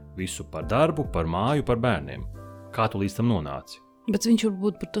visu par darbu, par māju, par bērniem? Kā tu līdz tam nonāci? Bet viņš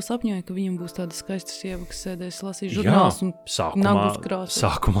varbūt par to sapņoja, ka viņam būs tāda skaista sieva, kas sēdēs lasīt žurnālus un nagus krāsot.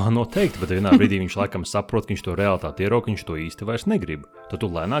 Sākumā noteikti, bet vienā brīdī viņš laikam saprot, ka viņš to realitāti ierauga, ka viņš to īsti vairs negrib. Tad tu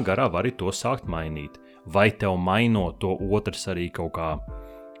lēnā garā vari to sākt mainīt. Vai tev mainot to otrs arī kaut kā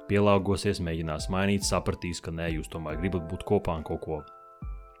pielāgosies, mēģinās mainīt, sapratīs, ka nē, jūs tomēr gribat būt kopā un kaut ko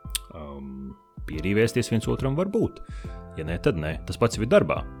pierīvēsties viens otram var būt. Ja nē, tad nē. Tas pats ir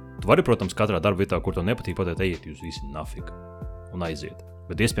darbā. Tu vari, protams, katrā darba vietā, kur tev nepatīk, pateikt, ejiet jūs visi nafika un aiziet.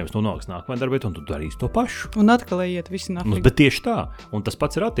 Bet iespējams nonāks nākamajā darba vietā un tu darīsi to pašu. Un atkal ejiet visi nafika. Bet tieši tā. Un tas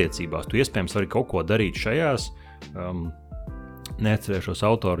pats ir attiecībās. Tu iespējams vari kaut ko darīt šajās. Neatcerēšos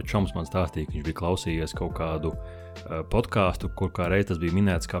autoru, Čoms man stāstīja, ka viņš bija klausījies kaut kādu podkāstu, kur kā reiz tas bija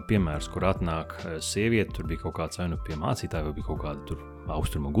minēts kā piemērs, kur atnāk sieviete, tur bija kaut kāds vai nu pie mācītāja, vai bija kaut kāda tur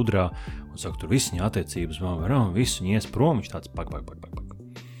austruma gudrā, un saka, tur viss viņa attiecības, viss viņa ies prom, viņš tāds pak.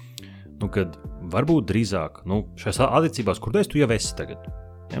 Nu, kad varbūt drīzāk, šajās attiecībās, kur tu jau esi tagad,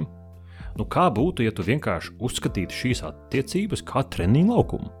 ja? Nu, kā būtu, ja tu vienkārši uzskatītu šīs attiecības kā treniņu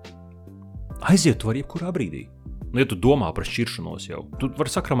laukumu? Aiziet tu var jebkurā brīdī. Nu, ja tu domā par šķiršanos jau, tu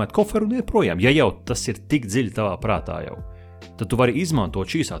vari sakramēt koferu un iet projām. Ja jau tas ir tik dziļi tavā prātā jau, tad tu vari izmantot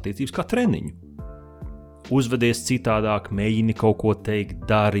šīs attiecības kā treniņu. Uzvedies citādāk, mēģini kaut ko teikt,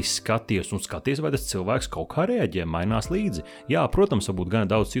 dari, skaties, vai tas cilvēks kaut kā reaģē, mainās līdzi. Jā, protams, varbūt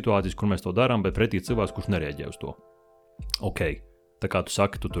gan daudz situācijas, kur mēs to darām, bet pretī cilvēks, kurš nereaģē uz to. Ok, Tā kā tu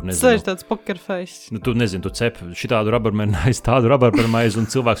saki, tu tur nezinu. Sēž tāds poker face. Tu nezinu, tu cep šitādu rabarbermaizi, tādu rabarbermaizi, un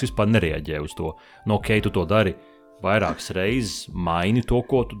cilvēks vispār nereaģē uz to. Nu, ok, tu to dari vairākas reizes, maini to,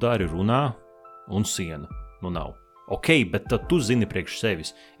 ko tu dari, runā, un siena. Nu, nav. Ok, bet tad tu zini priekš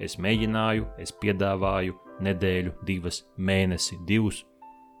sevis. Es mēģināju, es piedāvāju nedēļu, 2 mēnesi, 2.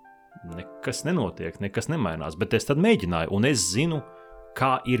 Nekas nenotiek, nekas nemainās, bet es tad mēģināju, un es zinu,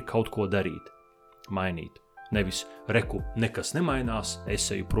 kā ir kaut ko darīt, mainīt. Nevis, reku, nekas nemainās, es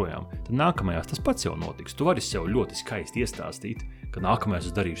eju projām. Tad nākamajās tas pats jau notiks. Tu vari sev ļoti skaisti iestāstīt, ka nākamajās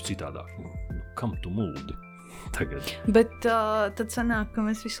es darīšu citādāk. Kam tu muldi tagad? Bet tad sanāk, ka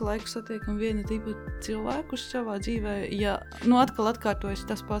mēs visu laiku satiekam vienu tipu cilvēkus savā dzīvē, ja, atkal atkārtojas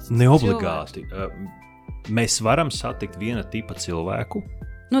tas pats Neobligāti. Mēs varam satikt viena tipa cilvēku.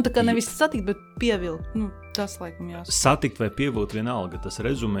 Tā kā nevis satikt, bet pievilkt. Tas laikam jāsaka. Satikt vai pievilkt vienalga, tas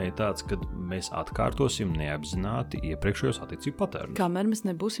rezumēja tāds, ka mēs atkārtosim neapzināti iepriekšējos attiecību patērnus. Kamēr mēs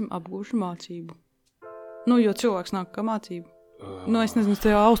nebūsim apgūši mācību. Jo cilvēks nāk kā mācību. Es nezinu,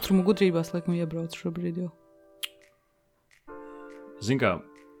 tajā austrumu gudrībās laikam iebrauc šobrīd jau. Zin kā,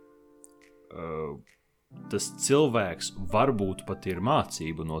 tas cilvēks varbūt pat ir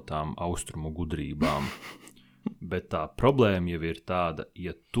mācība no tām austrumu gudrībām. Bet tā problēma jau ir tāda,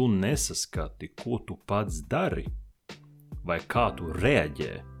 ja tu nesaskati, ko tu pats dari, vai kā tu reaģē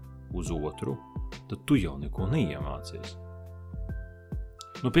uz otru, tad tu jau neko neiemācies.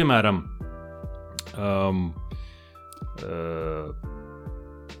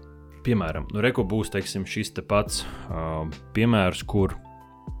 Piemēram, reko būs, teiksim, šis te pats piemērs, kur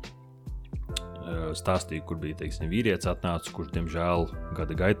stāstīja, kur bija, teiksim, vīrietis atnācis, kurš, diemžēl,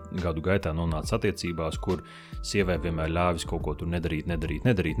 gadu gaitā nonāca attiecībās, kur sievai vienmēr ļāvis kaut ko tur nedarīt, un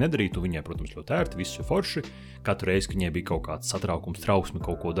viņai, protams, ļoti ērti, viss ir forši. Katru reizi, ka viņai bija kaut kāds satraukums, trausmi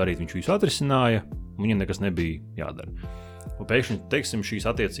kaut ko darīt, viņš visu atrisināja, un viņai nekas nebija jādara. Un pēkšņi, teiksim, šīs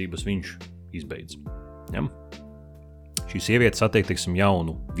attiecības viņš izbeidz. Ja? Šī sieviete satiek, teiksim,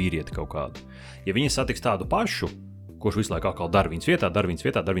 jaunu vīrieti kaut kādu. Ja viņa satiks tādu pašu, kurš visu laiku atkal dara viņas vietā,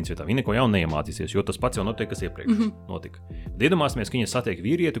 viņa neko jaunu neiemācīsies, jo tas pats jau notiek, kas iepriekš notika. Tad iedomāsimies, ka viņa satiek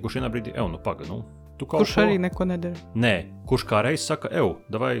vīrieti, kurš vienā brīdī, tu kaut kurš arī neko nedara. Nē, kurš kā reiz saka,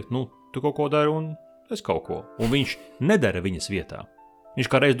 davai, tu kaut ko dari un es kaut ko. Un viņš nedara viņas vietā. Viņš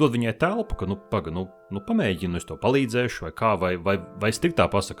kā reiz dod viņai telpu, ka, pamēģinu, es to palīdzēšu, vai kā, vai striktā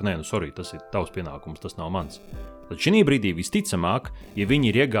pasaka, nē, sorry, tas ir tavs pienākums, tas nav mans. Tad šī brīdī visticamāk, ja viņi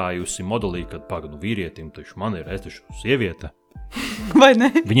ir iegājusi modelī, kad vīrietim taču man ir, es taču sieviete. Vai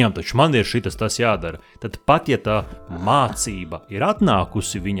ne? Viņam taču man ir šitas tas jādara. Tad pat, ja tā mācība ir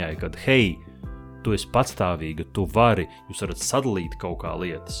atnākusi viņai, kad, hei, tu esi patstāvīga, tu vari, jūs varat sadalīt kaut kā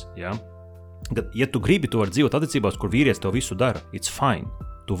lietas, ja? Kad, ja tu gribi, tu vari dzīvot attiecībās, kur vīrietis tev visu dara, it's fine,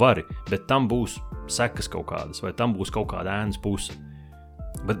 tu vari, bet tam būs sekas kaut kādas, vai tam būs kaut kāda ēnas puse.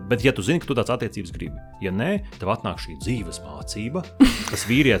 Bet ja tu zini, ka tu tāds attiecības gribi, ja nē, tev atnāk šī dzīves mācība, tas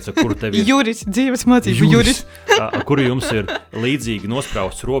vīrietis, ar kuru tev ir... dzīves mācība, kuru jums ir līdzīgi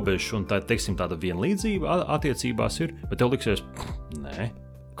nosprausts robežs un tā, teiksim, tāda vienlīdzība attiecībās ir, bet tev liksies, nē,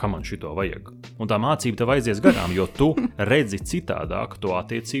 kā man šito vajag. Un tā mācība tev aizies garām, jo tu redzi citādāk to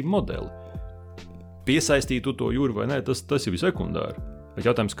attiecību modeli. Piesaistītu to Juri vai nē, tas jau ir sekundāri. Bet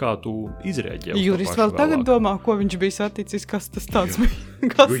jautājums, kā tu izrēģē? Juris vēl tagad domā, ko viņš bija saticis, kas tas tāds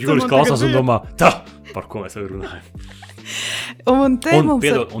bija. Juris klausās un domā, par ko mēs tagad runājam. Un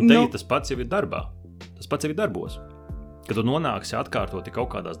te tas pats jau ir darbā. Tas pats jau ir darbos. Kad tu nonāksi atkārtoti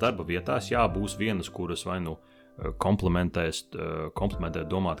kaut kādās darba vietās, būs vienas, kuras vai komplementēt,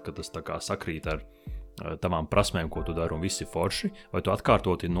 domāt, ka tas tā kā sakrīt ar tavām prasmēm, ko tu dari un visi forši, vai tu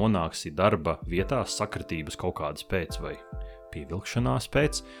atkārtoti nonāksi darba vietās sakritības kaut kādas pēc vai pievilkšanās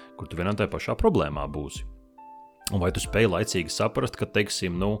pēc, kur tu vienā tajā pašā problēmā būsi. Un vai tu spēj laicīgi saprast, ka,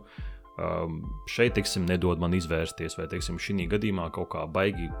 teiksim, šeit, teiksim, nedod man izvērsties, vai, teiksim, šī gadījumā kaut kā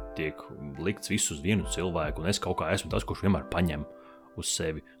baigi tiek likts visu uz vienu cilvēku, un es kaut kā esmu tas, kurš vienmēr paņem uz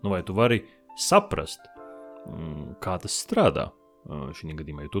sevi. Vai tu vari saprast, kā tas strādā? Šī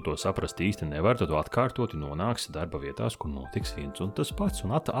gadījumā, ja tu to saprast īsti nevar, tad tu atkārtoti nonāksi darba vietās, kur notiks viens un tas pats,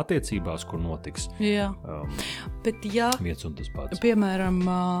 un attiecībās, kur notiks bet ja, viens un tas pats. Piemēram,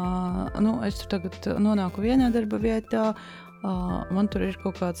 es tur tagad nonāku vienā darba vietā, man tur ir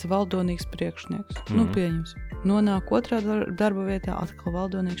kaut kāds valdonīgs priekšnieks. Pieņems. Nonāku otrā darba vietā, atkal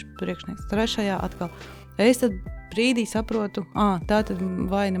valdonīgs priekšnieks. Trešajā atkal. Es tad brīdī saprotu, tā tad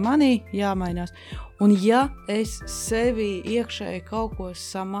vaina manī jāmainās. Un ja es sevi iekšēji kaut ko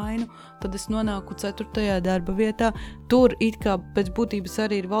samainu, tad es nonāku 4. darba vietā. Tur it kā pēc būtības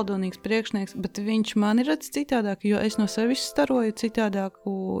arī ir valdonīgs priekšnieks, bet viņš mani redz citādāk, jo es no sevis staroju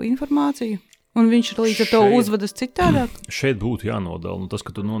citādāku informāciju. Un viņš līdz ar to uzvedas citādāk? Šeit būtu jānodala. Nu, tas,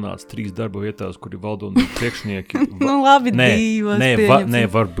 ka tu nonāc 3 darba vietās, kur ir valdonīgi priekšnieki. Labi, divas pieņemsim.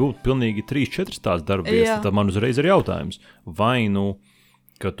 Var būt pilnīgi 3-4 tās darba vietas. Tad man uzreiz ir jautājums. Vai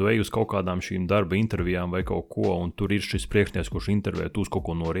ka tu ej uz kaut kādām šīm darba intervijām vai kaut ko, un tur ir šis priekšnieks, kurš intervē, tu uz kaut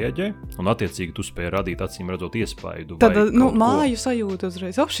ko norieģē, un attiecīgi tu spēj radīt acīm redzot iespaidu. Tad, māju sajūta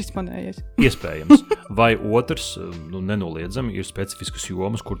uzreiz. Šis manējais. Iespējams. Vai otrs, nenoliedzami, ir specifiskas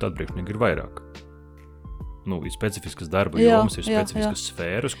jomas, kur tad priekšnieki ir vairāk. Ir specifiskas darba jomas, ir specifiskas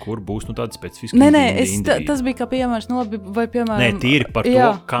sfēras, kur būs tādi specifiski individi. Tas bija kā piemērs, vai piemēram... Nē, tīri par to,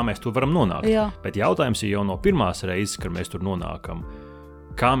 kā mēs tur varam nonākt. Bet jautājums ir jau no pirmās reizes, kad mēs tur nonākam,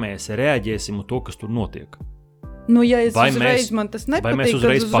 kā mēs reaģēsim uz to, kas tur notiek. Ja es man tas nepatīk, vai mēs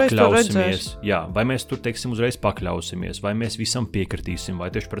uzreiz pakļausimies, vai mēs tur, teiksim, uzreiz pakļausimies, vai mēs visam piekritīsim,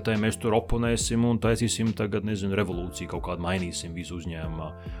 vai tieši pretēji mēs tur oponēsim un taisīsim tagad, revolūciju, kaut kādu mainīsim visu uzņēmumā.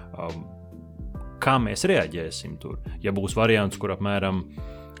 Kā mēs reaģēsim tur? Ja būs variants, kur apmēram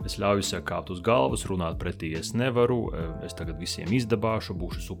es ļauju sev kāpt uz galvas, runāt pretī es nevaru, es tagad visiem izdabāšu,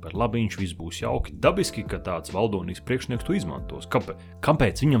 būšu super labiņš, viss būs jauki. Dabiski, ka tāds valdonīgs priekšnieks to izmantos.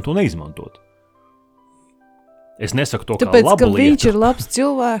 Kāpēc viņam to neizmantot? Es nesaku to tāpēc, kā labu lietu. Tāpēc, ka viņš ir labs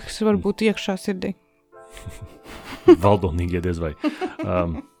cilvēks, varbūt iekšā sirdī. Valdonīgi diez vai.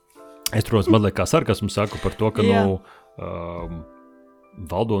 Es, protams, mazliet kā sarkasmu saku par to, ka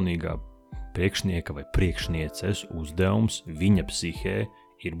valdonīgā priekšnieka vai priekšnieces uzdevums viņa psihē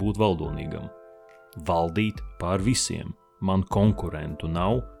ir būt valdonīgam. Valdīt pār visiem. Man konkurentu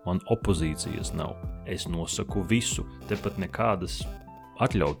nav, man opozīcijas nav. Es nosaku visu, tepat nekādas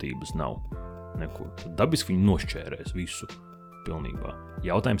atļautības nav. Nekur. Dabiski viņi nošķērēs visu pilnībā.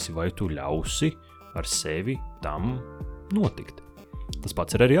 Jautājums ir, vai tu ļausi ar sevi tam notikt. Tas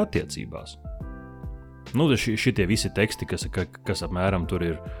pats ir arī attiecībās. Šitie visi teksti, kas apmēram tur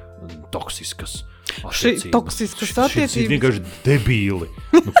ir toksiskas attiecības. Toksiskas attiecības? Šis ir vienkārši debīli.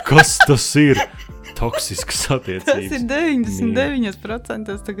 Kas tas ir? Toksiskas attiecības. Tas ir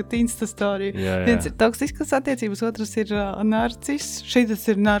 99% tagad Instastorija. Viens ir toksiskas attiecības, otrs ir narcis, šitas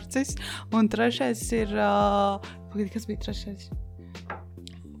ir narcis, un trešais ir, kas bija trešais?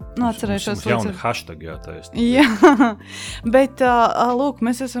 Atcerēšos. Jauni hashtag jātaist. Jā, bet lūk,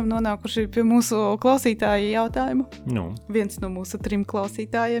 mēs esam nonākuši pie mūsu klausītāja jautājuma. Viens no mūsu 3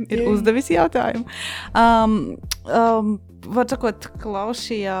 klausītājiem ir uzdevis jautājumu. Var sakot,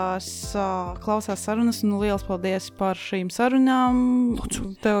 klausās sarunas, un liels paldies par šīm sarunām.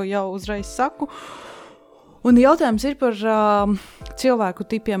 Tev jau uzreiz saku. Un jautājums ir par cilvēku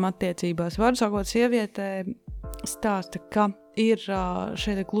tipiem attiecībās. Var sakot, sievietē stāsta, ka ir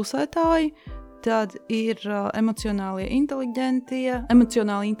šeit klusētāji, tad ir emocionāli inteliģentie,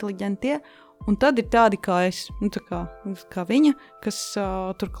 un tad ir tādi kā es, kā viņa, kas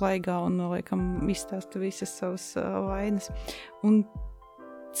tur klaigā un, laikam, izstāsta visas savas vainas. Un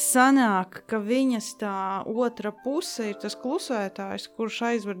sanāk, ka viņas tā otra puse ir tas klusētājs, kurš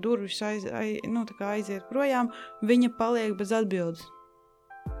aizver durvis, aiziet projām, viņa paliek bez atbildes.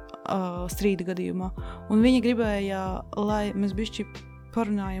 Strīda gadījumā. Un viņa gribēja, lai mēs bišķi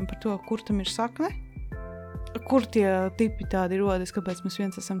parunājam par to, kur tam ir sakne, kur tie tipi tādi rodas, kāpēc mēs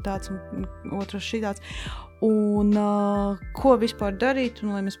viens esam tāds un otrs šitāds. Un ko vispār darīt,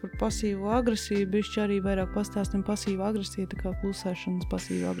 un lai mēs par pasīvu agresiju bišķi arī vairāk pastāstam pasīvu agresiju, tā kā klusēšanas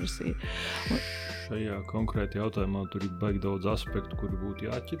pasīvu agresiju. Šajā konkrēti jautājumā tur ir baigi daudz aspektu, kuri būtu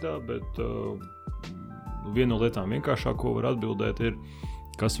jāķitā, bet viena no lietām vienkāršāk, ko var atbildēt, ir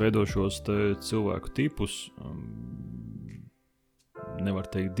kas veido šos cilvēku tipus. Nevar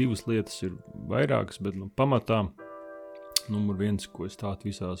teikt 2 lietas, ir vairākas, bet pamatā numur 1, ko es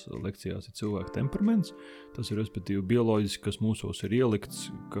stātu visās lekcijās, ir cilvēku temperaments. Tas ir respektīvi bioloģiski, kas mūsos ir ielikts,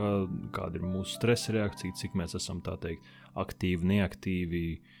 kāda ir mūsu stresa reakcija, cik mēs esam, tā teikt, aktīvi, neaktīvi,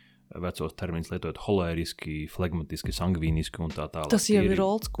 vecos terminus lietojot holēriski, flegmatiski, sangvīniski un tā tālāk. Tas jau ir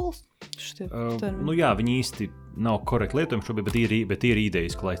old school? Viņi īsti nav korekti lietojumi šobrīd, bet ir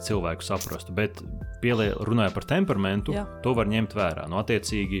idejiski, lai cilvēku saprastu. Bet runāja par temperamentu, to var ņemt vērā.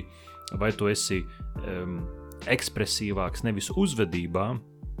 Attiecīgi, vai tu esi ekspresīvāks nevis uzvedībā,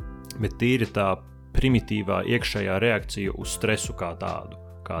 bet tīri tā primitīvā iekšējā reakcija uz stresu kā tādu.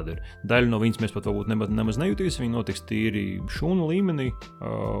 Kāda ir. Daļa no viņas mēs pat varbūt nemaz nejutīsim, viņi notiks tīri šūnu līmenī,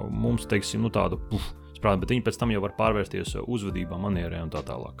 mums, teiksim, tādu sprādi, bet viņi pēc tam jau var pārvērsties uzvedībā, manierē un tā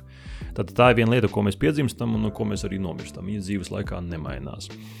tālāk. Tad tā ir viena lieta, ko mēs piedzimstam un ko mēs arī nomirstam. Viņa dzīves laikā nemainās.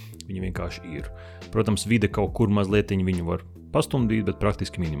 Viņa vienkārši ir. Protams, vide kaut kur mazliet viņu var pastumdīt, bet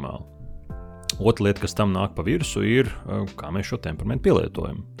praktiski minimāli. Otra lieta, kas tam nāk pa virsu, ir, kā mēs šo temperamentu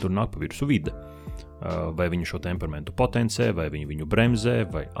pielietojam. Tur nāk pa virsu vide. Vai viņi šo temperamentu potencē, vai viņu bremzē,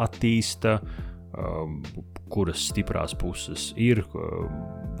 vai attīsta, kuras stiprās puses ir,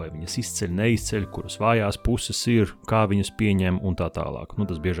 vai viņas izceļ, neizceļ, kuras vājās puses ir, kā viņas pieņem un tā tālāk. Nu,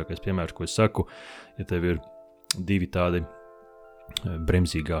 tas biežākais piemērs, ko es saku, ja tev ir divi tādi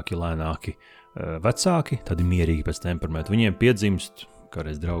bremzīgāki, lēnāki vecāki, tādi mierīgi pēc temperamentu. Viņiem piedzimst,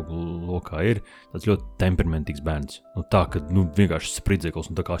 kādreiz draugu lokā ir, tāds ļoti temperamentīgs bērns. Nu, tā, ka vienkārši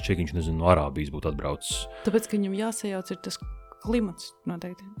spridzeklis un tā kā čekiņš, nezinu, no Arābijas būtu atbraucis. Tāpēc, ka viņam jāsajauc ir tas klimats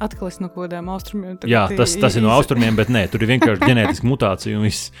noteikti. Atkal es no kodiem austrumiem. Jā, tas ir no austrumiem, bet nē, tur ir vienkārši ģenētiska mutācija un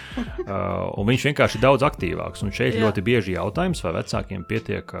viss. Un viņš vienkārši ir daudz aktīvāks. Un šeit ļoti bieži jautājums, vai vecākiem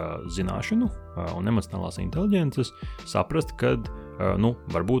pietiek zināšanu un emocionālās inteliģences saprast, kad,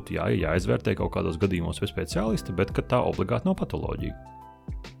 varbūt jāizvērtē kaut kādos gadījumos vai speciālisti, bet ka tā obligāti nav patoloģija.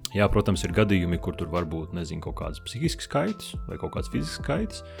 Jā, protams, ir gadījumi, kur tur var būt, nezinu, kaut kāds psihisks kaitis vai kaut kāds fizisks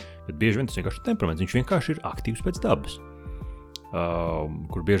kaitis, bet bieži vien tas vienkārši ir temperaments. Viņš vienkārši ir aktīvs pēc dabas.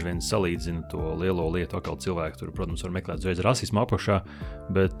 Kur bieži vien salīdzina to lielo lietu, atkal cilvēki tur, protams, var meklēt uzreiz rasismu apakšā,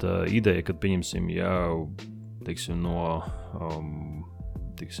 bet ideja, kad pieņemsim jau, teiksim, no,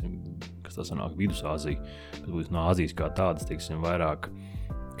 kas tā sanāk, Vidusāzija, kad būtu no Āzijas kā tādas, teiksim, vairāk,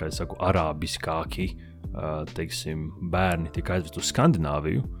 kā es saku, arābiskāki, teiksim, bērni tiek aizvest uz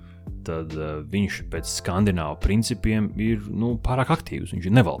Skandināviju, tad viņš pēc skandināvu principiem ir, pārāk aktīvs, viņš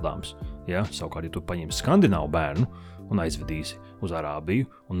ir nevaldāms. Ja? Savukārt, ja tu paņem skandināvu bērnu un aizvedīsi uz Arābiju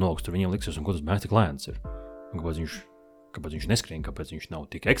un noliks tur viņiem liksies, un ko tas bērns tik lēns ir. Un kāpēc viņš neskrien, kāpēc viņš nav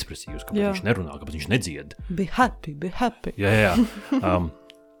tik ekspresīvs, kāpēc viņš nerunā, kāpēc viņš nedzied. Be happy. Jā.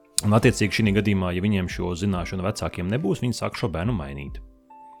 Un attiecīgi šī gadījumā, ja viņiem šo zināšanu vecākiem nebūs, viņi sāk šo bērnu mainīt.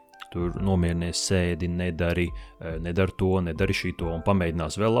 Tur nomierinies, sēdi, nedari to, nedari šito un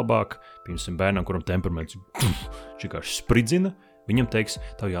pamēģinās vēl labāk. Piemēram, bērnam, kuram temperaments vienkārši spridzina, viņam teiks,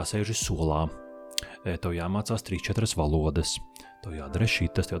 tev jāsēž uz solām, tev jāmācās 3-4 valodas, tev jādara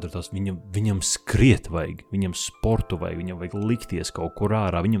šitas, tev jādara tās, viņam skriet vajag, viņam sportu vajag, viņam vajag likties kaut kur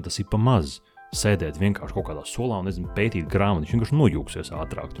ārā, viņam tas ir pa maz. Sēdēt vienkārši kaut kādā solā un, pētīt grāmatu, viņš vienkārši nojūksies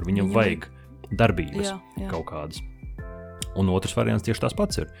ātrāk, tur viņam vajag darbības kaut kādas. Un otrs variants tieši tās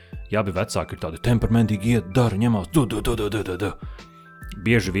pats ir. Ja abi vecāki ir tādi temperamentīgi, iet, dara, ņemās,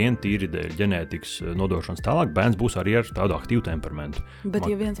 Bieži vien tīri dēļ ģenētikas nodošanas tālāk, bērns būs arī ar tādu aktīvu temperamentu. Bet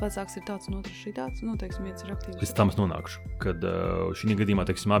ja viens vecāks ir tāds un otrs šī tāds, teiksim, viens ir aktīvs. Līdz tam es nonākšu, kad šī gadījumā,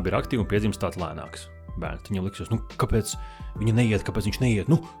 teiksim, abi ir aktīvi un piedzimst tāds lēnāks bērns. Viņam liksies, kāpēc viņa neiet, kāpēc viņš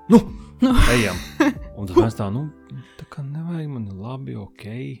neiet, ejam. Un tas bērns tā kā nevajag, man ir labi,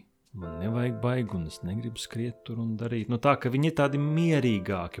 okei. Man nevajag baigi, un es negribu skriet tur un darīt. Tā, ka viņi ir tādi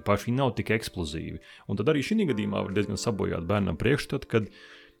mierīgāki paši, viņi nav tik eksplozīvi. Un tad arī šī gadījumā var diezgan sabojāt bērnam priekšstatu, kad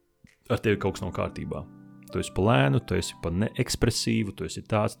ar tevi kaut kas nav kārtībā. Tu esi pa lēnu, tu esi pa neekspresīvu, tu esi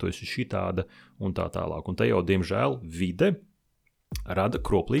tāds, tu esi šitāda un tā tālāk. Un te jau, diemžēl, vide rada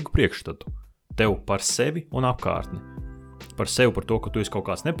kroplīgu priekšstatu. Tev par sevi un apkārtni. Par sevi, par to, ka tu esi kaut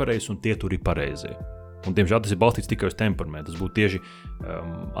kāds nepareizs un tie tur ir pareizie. Un, diemžēl, tas ir balstīts tikai uz temperamentu. Tas būtu tieši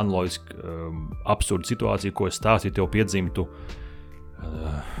analoģiski absurda situācija, ko es stāstīju, tev piedzimtu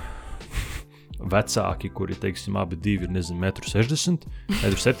vecāki, kuri, teiksim, abi divi ir, 1,60 m,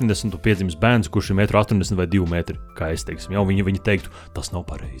 1,70 m, un piedzims bērns, kurš ir 1,80 m vai 2 metri, kā es, teiksim. Jau viņi teiktu, tas nav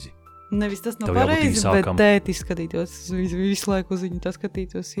pareizi. Nevis tas nav pareizi, bet tēti skatītos visu laiku uz viņu, tā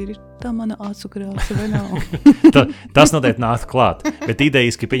skatītos, ir tā mana acu krāsa vai nav. Tas noteikti nāk klāt, bet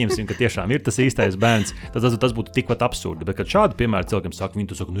idejiski pieņemsim, ka tiešām ir tas īstais bērns, tad tas būtu tikpat absurdi, bet kad šādu piemēru cilvēkiem saka,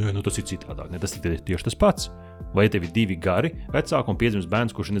 viņi to saka, tas ir citādāk, tas ir tieši tas pats. Vai tev ir divi gari vecāki un piedzims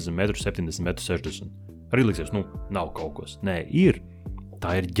bērns, kurš ir, 1,70 m, 1,60 m. Arī liksies, nav kaut kas. Nē, ir.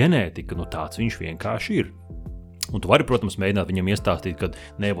 Tā ir ģenētika, tāds viņš vienkārši ir. Un tu vari, protams, mēģināt viņam iestāstīt, ka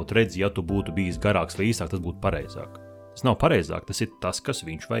redzi, ja tu būtu bijis garāks vai īsāk, tas būtu pareizāk. Tas nav pareizāk, tas ir tas, kas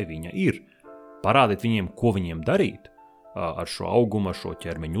viņš vai viņa ir. Parādīt viņiem, ko viņiem darīt ar šo augumu, ar šo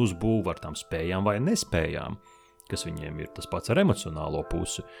ķermeņu uzbūvu, ar tām spējām vai nespējām, kas viņiem ir tas pats ar emocionālo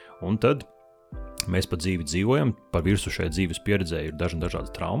pusi. Un tad mēs pa dzīvi dzīvojam, par virsu šai dzīves pieredzē ir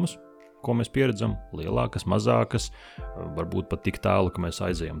dažādas traumas, ko mēs pieredzam, lielākas, mazākas, varbūt pat tik tālu, ka mēs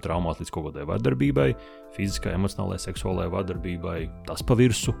aizejam traumāt līdz kaut kādai vardarbībai, fiziskai, emocionālai, seksuālai vardarbībai. Tas pa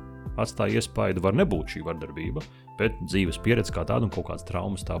virsu atstāja iespaidu, var nebūt šī vardarbība, bet dzīves pieredze kā tāda un kaut kādas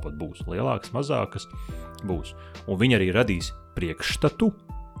traumas tāpat būs. Lielākas, mazākas būs. Un viņi arī radīs priekšstatu,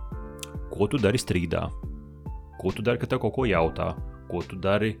 ko tu dari strīdā, ko tu dari, kad tev kaut ko jautā, ko tu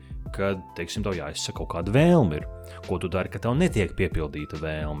dari, kad, teiksim, tev jāizsaka kaut kāda vēlme ir, ko tu dari, kad tev netiek piepildīta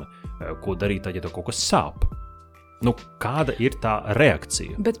vēlme, ko darīt tad, ja tev kaut kas sāp. kāda ir tā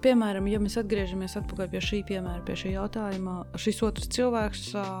reakcija? Bet, piemēram, ja mēs atgriežamies atpakaļ pie šī piemēra, pie šī jautājuma, šis otrs cilvēks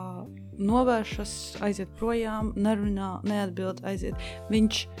novēršas, aiziet projām, nerunā, neatbild, aiziet.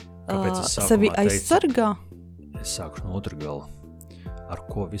 Viņš sevi aizsargā? Es sākušu no otra gala. Ar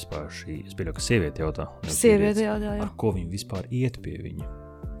ko vispār es pieļauju, ka sieviete jautā. Sieviete jautā, jā. Ar ko viņi vispār iet pie viņa?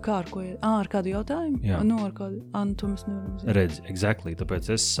 Kā ar ko iet? Ar kādu jautājumu? Jā. Ar kādu? To mēs nevaram zināt. Redzi, exactly, tāpēc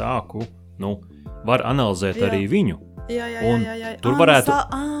es sāku, var analizēt arī viņu. Jā. Tur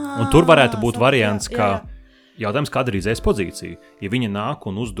varētu būt variants, ka jautājums, kāda ir izējas pozīcija. Ja viņa nāk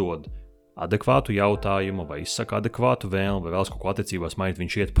un uzdod adekvātu jautājumu vai izsaka adekvātu vēlmu vai vēlas kaut ko attiecībās mainīt,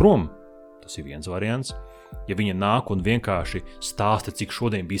 viņš iet prom, tas ir viens variants. Ja viņa nāk un vienkārši stāsta, cik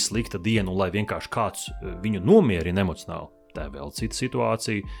šodien bija slikta diena un lai vienkārši kāds viņu nomierina emocionāli, tā ir vēl cita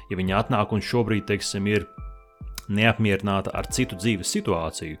situācija. Ja viņa atnāk un šobrīd, teiksim, ir neapmierināta ar citu dzīves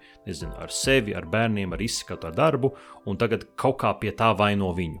situāciju, nezinu, ar sevi, ar bērniem, ar izskatu, ar darbu, un tagad kaut kā pie tā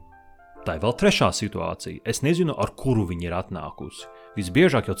vaino viņu. Tā ir vēl trešā situācija. Es nezinu, ar kuru viņa ir atnākusi.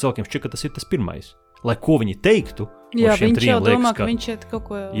 Visbiežāk jau cilvēkiem šķiet, ka tas ir tas pirmais. Lai ko viņi teiktu, viņš jau domā, ka viņš iet kaut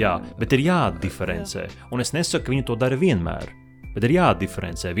ko... Jā, bet ir jādiferencē. Un es nesaku, ka viņi to dara vienmēr. Bet ir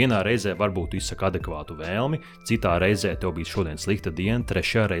jādiferencē. Vienā reizē varbūt izsaka adekvātu vēlmi, citā reizē tev bija šodien slikta diena,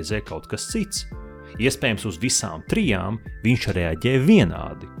 trešajā reizē kaut kas cits. Iespējams, uz visām trijām viņš reaģē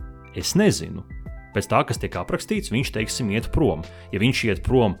vienādi. Es nezinu. Pēc tā, kas tiek aprakstīts, viņš, teiksim, iet prom. Ja viņš iet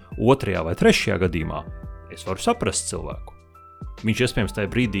prom otrajā vai trešajā gadījumā, es varu saprast cilvēku. Viņš iespējams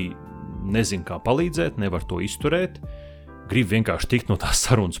tajā brīdī nezin, kā palīdzēt, nevar to izturēt, grib vienkārši tikt no tās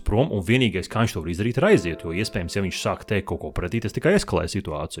sarunas prom, un vienīgais, kā viņš to var izdarīt, ir aiziet, jo iespējams, ja viņš sāk teikt kaut ko pretī, tas tikai eskalē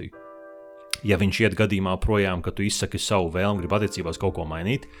situāciju. Ja viņš iet gadījumā projām, ka tu izsaki savu vēlmu, grib attiecībās kaut ko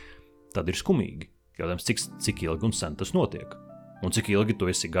mainīt, tad ir skumīgi. Jautājums, cik ilgi un sen tas notiek, un cik ilgi tu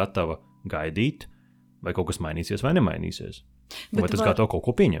esi gatava gaidīt, vai kaut kas mainīsies vai nemainīsies. Vai tas gatavo kaut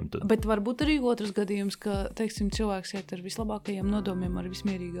ko pieņemt? Bet varbūt arī otrs gadījums, ka, teiksim, cilvēks iet ar vislabākajiem nodomiem, ar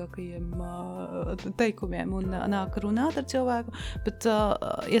vismierīgākajiem teikumiem un nāk runāt ar cilvēku, bet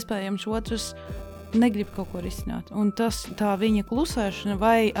iespējams otrs negrib kaut ko risināt. Un tā viņa klusēšana,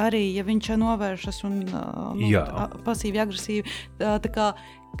 vai arī, ja viņš novēršas un pasīvi agresīvi, tā kā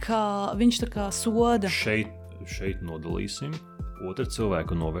viņš tā kā soda. Šeit nodalīsim. Otra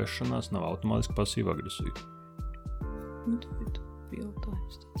cilvēka novēršanās nav automātiski pasīva agresīva.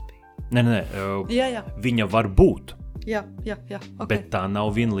 Nē. Jā. Viņa var būt. Jā, okay. Bet tā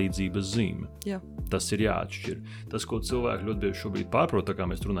nav vienlīdzības zīme. Jā. Tas ir jāatšķir. Tas, ko cilvēki ļoti bieži šobrīd pārprot, tā kā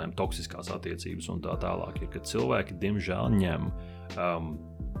mēs runājam toksiskās attiecības un tā tālāk, ir, ka cilvēki, diemžēl, ņem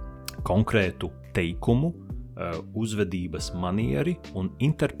konkrētu teikumu, uzvedības manieri un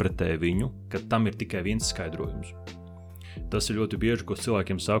interpretē viņu, ka tam ir tikai viens skaidrojums. Tas ir ļoti bieži, ko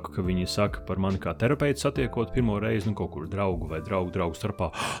cilvēkiem saka, ka viņi saka par mani kā terapeitu satiekot pirmo reizi, kaut kur draugu vai draugu starpā,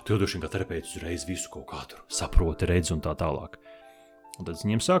 tu jau droši vien kā terapeitu uzreiz visu kaut kā tur saproti, redzi un tā tālāk. Un tad es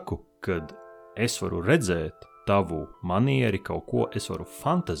viņiem saku, kad es varu redzēt tavu manieri kaut ko, es varu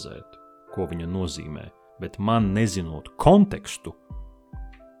fantazēt, ko viņa nozīmē, bet man nezinot kontekstu,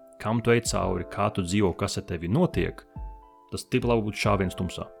 kam tu ej cauri, kā tu dzīvo, kas ar tevi notiek, tas tiklāk būtu šāviens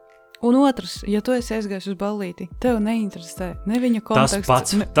tumsā. Un otrs, ja tu esi aizgājis uz ballīti, tev neinteresē ne viņa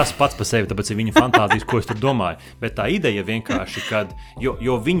konteksts. Tas pats pa sevi, tāpēc ir viņa fantāzijas, ko es tur domāju. Bet tā ideja vienkārši, kad,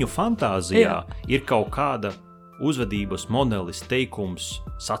 jo viņu fantāzijā ir kaut kāda uzvedības modelis, teikums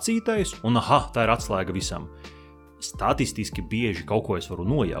sacītais, un tā ir atslēga visam. Statistiski bieži kaut ko es varu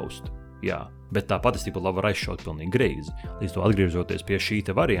nojaust, bet tāpat es labi varu aizšaut pilnīgi greizi. Līdz to atgriežoties pie šī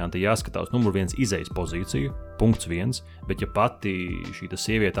te varianta, jāskatās numur 1 izejas pozīcija, punkts 1, bet ja pati šī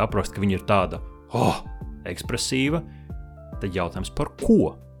sieviete apraksta, ka viņa ir tāda ekspresīva, tad jautājums par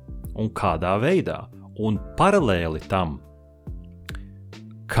ko un kādā veidā. Un paralēli tam,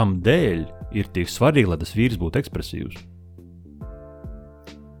 kam dēļ ir tik svarīgi, lai tas vīrs būtu ekspresīvs.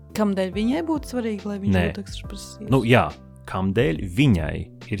 Kamdēļ viņai būtu svarīgi, lai viņš būtu ekspresīvs? Kamdēļ viņai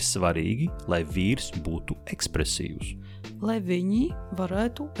ir svarīgi, lai vīrs būtu ekspresīvs. Lai viņi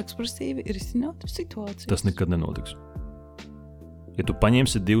varētu ekspresīvi risināt situācijas. Tas nekad nenotiks. Ja tu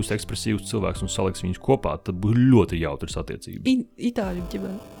paņemsi 2 ekspresīvus cilvēkus un saliksi viņus kopā, tad būs ļoti jautras attiecības. Itāļu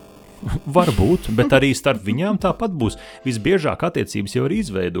ģimene. Varbūt, bet arī starp viņām tāpat būs. Visbiežāk attiecības jau arī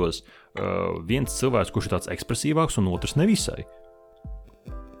izveidos viens cilvēks, kurš ir tāds ekspresīvāks un otrs nevisai.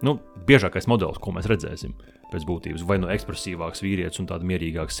 Biežākais modelis, ko mēs redzēsim pēc būtības, vai ekspresīvāks vīrietis un tāda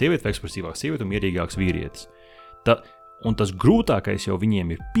mierīgāks sieviete, vai ekspresīvāks sieviete un mierīgāks vīrietis. Un tas grūtākais jau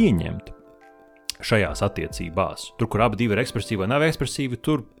viņiem ir pieņemt šajās attiecībās. Tur, kur abi divi ir ekspresīvi vai nav ekspresīvi,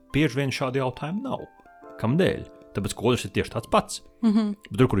 tur bieži vien šādi jautājumi nav. Kamdēļ? tāpēc, ka otrs ir tieši tāds pats.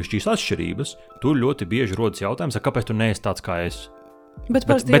 Bet tur, kur ir šīs atšķirības, tur ļoti bieži rodas jautājums, kāpēc tu neesi tāds kā es. Bet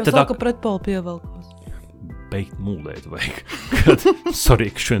parasti jau saka pretpolu pievelkos. Beigt mūlēt vajag. Sorry,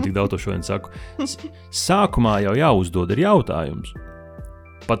 ka šodien tik daudz to šodien saku. Sākumā jau jāuzdod ir jautājums.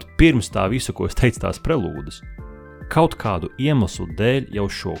 Pat pirms tā visu, ko es teicu tās prelūdes, kaut kādu iemeslu dēļ jau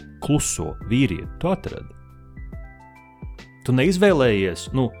šo kluso vīrieti tu atradi. Tu neizvēlējies,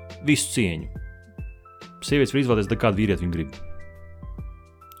 visu cieņu. Sievietes var izvēlēties, kādu vīrieti viņi grib.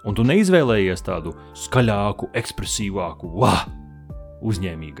 Un tu neizvēlējies tādu skaļāku, ekspresīvāku,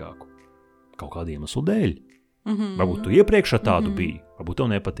 uzņēmīgāku. Kaut kādu iemeslu dēļ. Varbūt tu iepriekš ar tādu biji, varbūt tev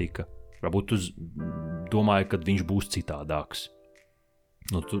nepatika, varbūt tu domāji, ka viņš būs citādāks.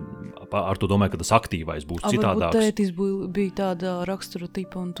 Tu ar to domāju, ka tas aktīvais būs citādāks. Varbūt tētis bija tāda rakstura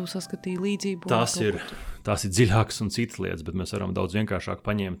tipa un tu saskatīji līdzību. Tās ir dziļākas un citas lietas, bet mēs varam daudz vienkāršāk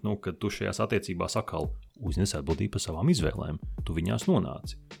paņemt, ka tu šajās attiecībās atkal uznes atbildību par savām izvēlēm. Tu viņās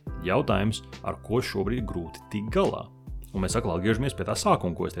nonāci. Jautājums, ar ko šobrīd grūti tikt galā. Un mēs atkal atgriežamies pie tā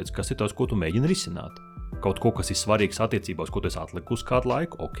sākuma, ko es teicu, kas ir tas, ko tu mēģini risināt. Kaut ko, kas ir svarīgs attiecībās, ko tu esi atlikusi kādu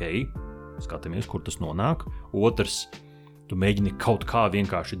laiku, skatāmies, kur tas nonāk. Otrs, tu mēģini kaut kā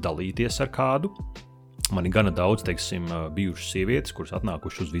vienkārši dalīties ar kādu. Man ir gana daudz, bijušas sievietes, kuras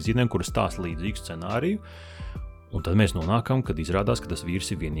atnākušas uz vizītēm, kuras stāsta līdzīgu scenāriju. Un tad mēs nonākam, kad izrādās, ka tas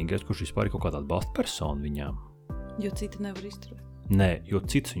vīrs ir vienīgais, kurš vispār ir kaut kāda atbalsta persona viņām. Jo citi nevar izturēt. Nē, jo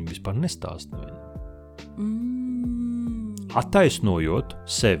cits viņu vispār nestāst nevienu. Attaisnojot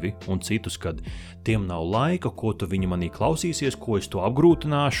sevi un citus, kad tiem nav laika, ko tu viņi manī klausīsies, ko es to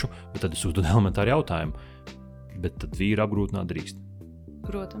apgrūtināšu, bet tad es uzdodu elementāru jautājumu. Bet tad vīri apgrūtināt drīkst.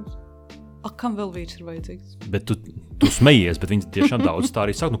 Protams. Kam vēl vīrs ir vajadzīgs? Bet tu smejies, bet viņi tiešām daudz tā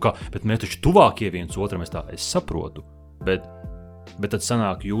arī saka, bet mēs taču tuvākie viens otram, es saprotu. Bet tad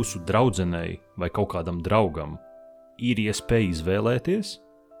sanāk jūsu draudzenei vai kaut kādam draugam ir iespēja izvēlēties,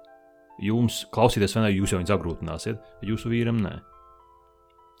 jums klausīties vienai, jūs jau viņus apgrūtināsiet, bet jūsu vīram nē.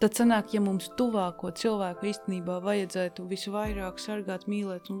 Tad sanāk, ja mums tuvāko cilvēku īstenībā vajadzētu visvairāk sargāt,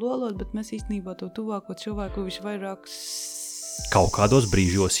 mīlēt un lolot, bet mēs īstenībā to tuvāko cilvēku visvairāk kaut kādos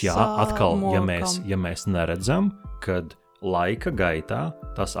brīžos, atkal, ja mēs neredzam, kad laika gaitā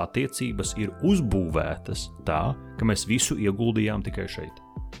tās attiecības ir uzbūvētas tā, ka mēs visu ieguldījām tikai šeit.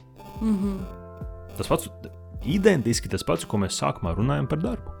 Tas pats, identiski tas pats, ko mēs sākumā runājam par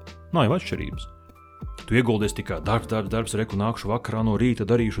darbu. Nav jau atšķirības. Tu ieguldies tikai darbs, reku nākšu vakarā no rīta,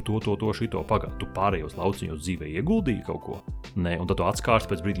 darīšu to, šito, pagād. Tu pārējos lauciņos dzīvē ieguldīji kaut ko? Nē, un tad tu atskārsti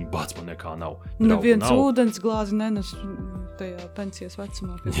pēc brīdiņa, bāc, man nekā nav. Neviens ūdens glāzi nenes tajā pensijas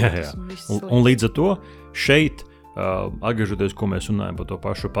vecumā. Jā. Un līdz ar to šeit, atgriežoties, ko mēs runājam par to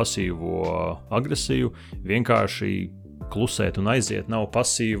pašu pasīvo agresiju, vienkārši klusēt un aiziet nav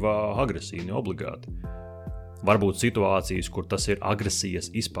pasīvā agresija, ne obligāti. Varbūt situācijas, kur tas ir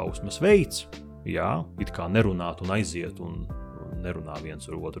agresijas izpausmes veids, jā, it kā nerunāt un aiziet un nerunā viens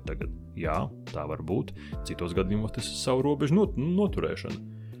ar otru tagad. Jā, tā var būt. Citos gadījumos tas ir savu robežu noturēšana.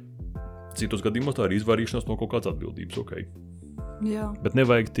 Citos gadījumos tā ir izvairīšanās no kaut kādas atbildības, Jā. Bet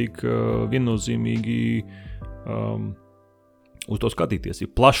nevajag tik viennozīmīgi uz to skatīties. Ir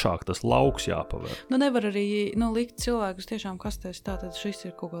plašāk tas lauks jāpavēr. Nevar arī likt cilvēkus tiešām kastēs. Tātad šis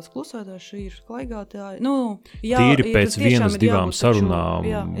ir kaut kāds klusētājs, šī ir klaigātāji. Tīri pēc vienas, divām sarunām.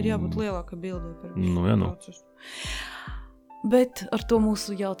 Jā, ir jābūt lielāka bildē par procesu. Bet ar to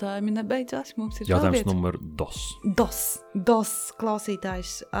mūsu jautājumi nebeidzās. Mums ir jautājums numur dos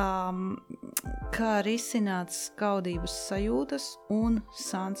klausītājs. Kā risināt skaudības sajūtas un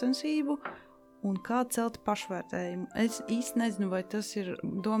sāncensību un kā celt pašvērtējumu? Es īsti nezinu, vai tas ir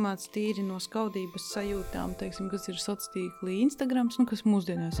domāts tīri no skaudības sajūtām, kas ir sociālā Instagrams, kas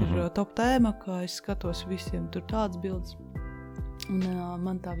mūsdienās ir top tēma, kā es skatos visiem tur tādas bildes. Un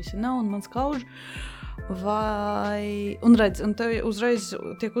man tā visi nav, un man skauž. Un tev uzreiz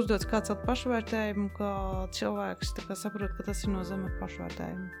tiek uzdots kā celt pašvērtējumu, kā cilvēks saprot, ka tas ir no zema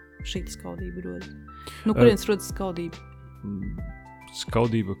pašvērtējumu. Šī skaudība rodas. Kurienes rodas skaudība?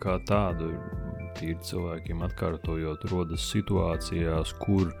 Skaudība kā tāda tīri cilvēkiem atkārtojot rodas situācijās,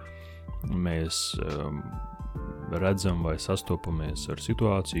 kur mēs redzam vai sastopamies ar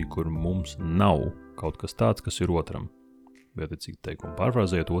situāciju, kur mums nav kaut kas tāds, kas ir otram. Vietiecīgi teikumu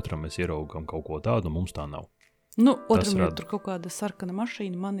pārfrāzējot, otram mēs ieraugam kaut ko tādu, un mums tā nav. Otram ir tur kaut kāda sarkana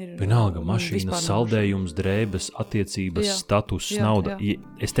mašīna, man ir... Vienalga mašīna, saldējums, drēbes, attiecības, status, nauda.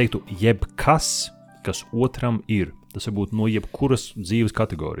 Es teiktu, jebkas, kas otram ir. Tas var būt no jebkuras dzīves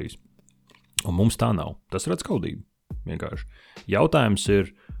kategorijas. Un mums tā nav. Tas ir skaudība. Vienkārši. Jautājums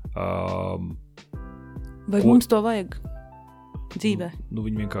ir... vai mums to vajag dzīvē?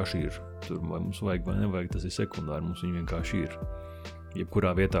 Viņi vienkārši ir. tur vai mums vajag vai nevajag, tas ir sekundāri, mums viņi vienkārši ir.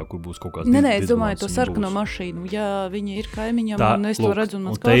 Jebkurā vietā, kur būs kaut kāds Nē, es domāju to sarkano mašīnu, ja viņi ir kaimiņam un es to redzu un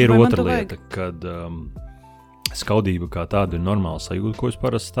mans te ir otra lieta, kad skaudība kā tāda ir normāla sajūta, ko es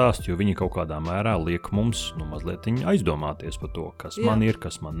parasti stāstu, jo viņi kaut kādā mērā liek mums mazliet aizdomāties par to, kas man ir,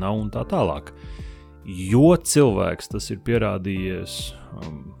 kas man nav un tā tālāk. Jo cilvēks, tas ir pierādījies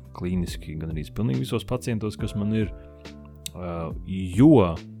klīniski, gan arī pilnīgi visos pacientos, kas man ir,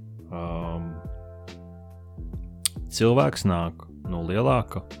 jo cilvēks nāk no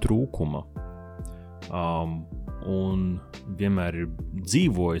lielāka trūkuma un vienmēr ir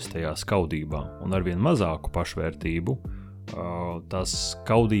dzīvojis tajā skaudībā un arvien mazāku pašvērtību, tā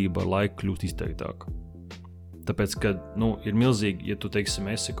skaudība laika kļūst izteiktāka. Tāpēc, ka, ir milzīgi, ja tu, teiksim,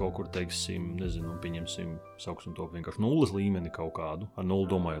 esi kaut kur, teiksim, nezinu, pieņemsim, sauksim to vienkārši nulles līmeni kaut kādu, ar nulli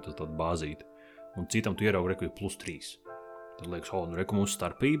domājot, tas tāda bāzīte, un citam tu ieraugi, reku ir +3. Tad liekas, reku mums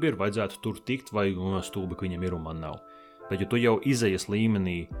starpība ir, vajadzētu tur tikt, vai stulbi, ka viņam ir un man nav. Bet, ja tu jau izejas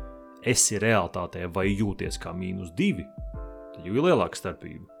līmenī, esi realitātē vai jūties kā -2, tad jau ir lielāka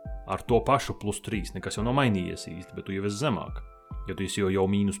starpība. Ar to pašu +3, nekas jau nav mainījies īsti, bet tu jau esi zemāk. Ja tu esi jau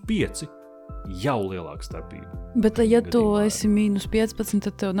 -5, jau lielāka starpība. Bet, ja tu esi -15,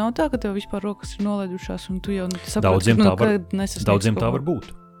 tad tev nav tā, ka tev vispār rokas ir nolaidušās un tu jau saproti, Daudziem tā var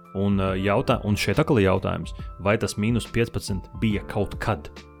būt. Un šeit atkal ir jautājums, vai tas -15 bija kaut kad,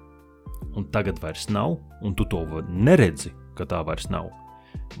 un tagad vairs nav, un tu to neredzi, ka tā vairs nav.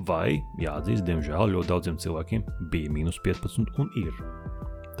 Vai, jāatzīst, diemžēl ļoti daudziem cilvēkiem bija -15 un ir.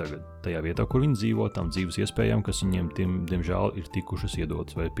 Tagad tajā vietā, kur viņi dzīvo, tām dzīves iespējām, kas viņiem, diemžēl, ir tikušas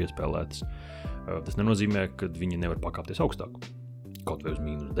iedotas vai piespēlētas. Tas nenozīmē, ka viņi nevar pakāpties augstāk. Kaut vai uz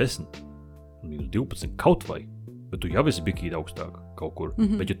 -10, -12, kaut vai. Bet tu jau esi bikīt augstāk kaut kur.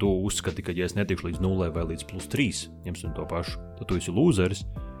 Bet ja tu uzskati, ka ja es netikšu līdz 0 vai līdz +3, ņemsim to pašu, tad tu esi lūzeris,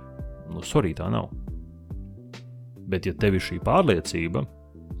 sorry, tā nav. Bet ja tev ir šī pārliecība,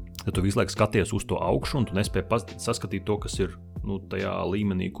 tad tu visu laiku skaties uz to augšu un tu nespēj saskatīt to, kas ir tajā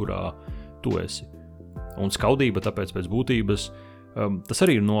līmenī, kurā tu esi. Un skaudība tāpēc pēc būtības, tas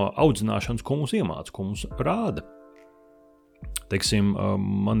arī ir no audzināšanas, ko mums iemāca, ko mums rāda. Teiksim,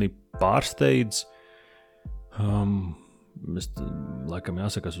 mani pārsteidz, es laikam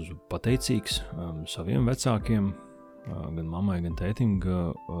jāsaka, esmu pateicīgs saviem vecākiem, gan mammai, gan tētim,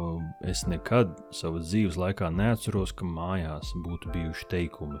 ka es nekad savas dzīves laikā neatceros, ka mājās būtu bijuši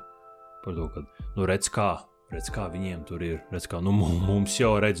teikumi par to, ka, redz kā viņiem tur ir, redz kā, mums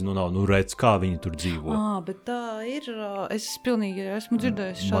jau redz, nav, redz kā viņi tur dzīvo. Bet tā ir, es pilnīgi esmu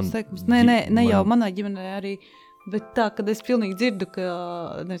dzirdējis šāds teikums. Ne jau manā ģimenē arī, bet tā, kad es pilnīgi dzirdu, ka,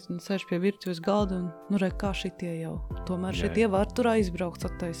 nezinu, sēž pie virtuves galda un, redz, kā šitie jau, tomēr šitie var tur aizbraukt,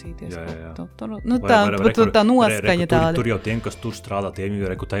 attaisīties. Tā noskaņa tāda. Tur jau tiem, kas tur strādā, tiem jau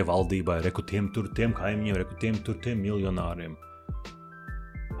reku tai valdībai, reku tiem kaimiņiem, reku tiem miljonāriem.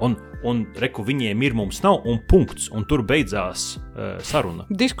 Un reku viņiem ir, mums nav, un punkts, un tur beidzās saruna.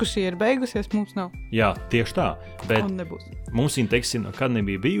 Diskusija ir beigusies, mums nav. Jā, tieši tā, bet mums viņa, teiksim, kad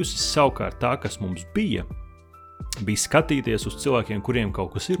nebija bijusi, savukārt tā, kas mums bija skatīties uz cilvēkiem, kuriem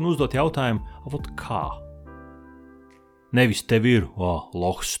kaut kas ir, un uzdot jautājumu, kā? Nevis tev ir,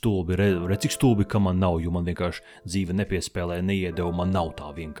 lohs stulbi, redz cik stulbi, ka man nav, jo man vienkārši dzīve nepiespēlē, neiedeva, man nav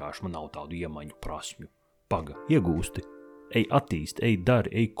tā vienkārši, man nav tādu iemaņu prasmju. Paga, iegūsti. Ej attīsti, ej dari,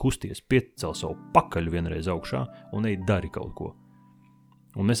 ej kusties, piecel savu pakaļu vienreiz augšā un ej dari kaut ko.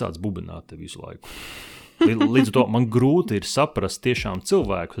 Un nesāc bubināt te visu laiku. Līdz ar to man grūti ir saprast tiešām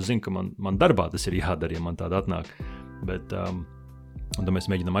cilvēku. Es zinu, ka man darbā tas ir jādara, ja man tāda atnāk. Bet un tad mēs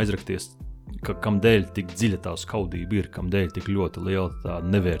mēģinām aizrakties, kam dēļ tik dziļa tā skaudība ir, kam dēļ tik ļoti liela tā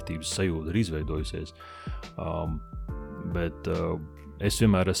nevērtības sajūta ir izveidojusies. Bet es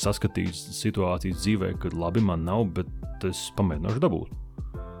vienmēr esmu saskatījis situācijas dzīvē, kad labi man nav, bet es pamēģināšu dabūt.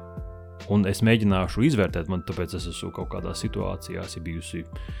 Un es mēģināšu izvērtēt, man tāpēc es esmu kaut kādā situācijā, ja bijusi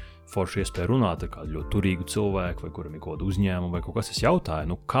forši iespēja runāt ar kādu ļoti turīgu cilvēku, vai kuram ir kaut kādu uzņēmumu, vai kaut kas, es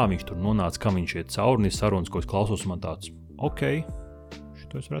jautāju, kā viņš tur nonāca, kā viņš iet cauri, sarunas, ko es klausos, man tāds,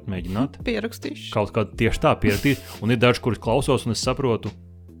 šito es varētu mēģināt. Pierakstīšu. Kaut kā tieši tā pierakstīt, un ir daži, kurus klausos, un es saprotu,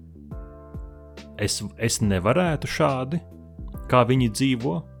 es nevarētu šādi, kā viņi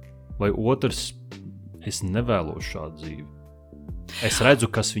dzīvo, vai otrs, es nevēlos šādu dzīvi. Es redzu,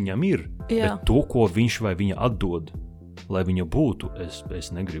 kas viņam ir, bet to, ko viņš vai viņa atdod, lai viņa būtu,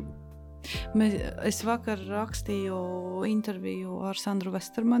 es negribu. Es vakar rakstīju interviju ar Sandru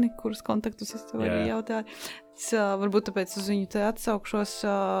Vestermani, kuras kontaktus es tev arī jautāju. Varbūt tāpēc uz viņu te atsaukšos,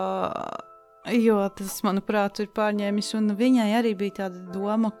 jo tas, manuprāt, ir pārņēmis, un viņai arī bija tāda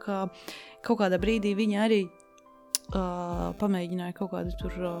doma, ka kaut kādā brīdī viņa arī pamēģināja kaut kādu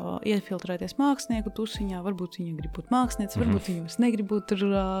tur iefiltrēties mākslinieku tusiņā, varbūt viņa grib būt mākslinieca, varbūt viņa negrib būt tur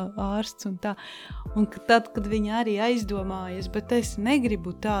ārsts un tā. Un tad, kad viņa arī aizdomājas, bet es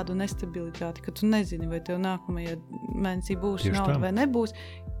negribu tādu nestabilitāti, ka tu nezini, vai tev nākamajā mēnesī būs Tieši nauda tā. vai nebūs,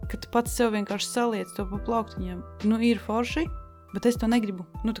 ka tu pats sev vienkārši saliec to pa plauktiņiem. Ir forši, bet es to negribu.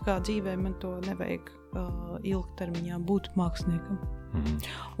 Tā kā dzīvē man to nevajag ilgtermiņā būt māksliniekam.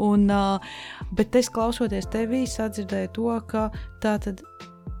 Bet es klausoties tevī sadzirdēju to, ka tā tad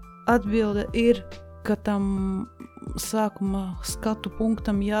atbilde ir, ka tam sākuma skatu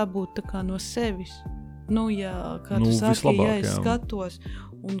punktam jābūt tā kā no sevis. Kā tu saki, vislabāk, es skatos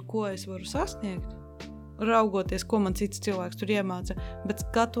un ko es varu sasniegt, raugoties, ko man cits cilvēks tur iemāca, bet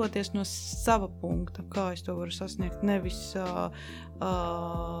skatoties no sava punkta, kā es to varu sasniegt, nevis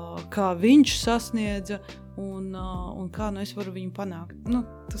kā viņš sasniedza un kā es varu viņu panākt.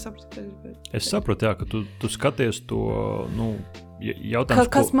 Tu saprati, Es saprotu, jā, ka tu skaties to, jautājums,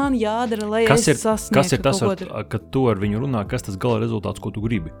 kas man jādara, lai es sasniegtu kas ir tas, kaut ko kad tu ar viņu runā, kas tas gala rezultāts, ko tu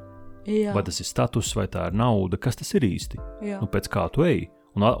gribi? Jā. Vai tas ir status, vai tā ir nauda, kas tas ir īsti? Jā. Pēc kā tu ej?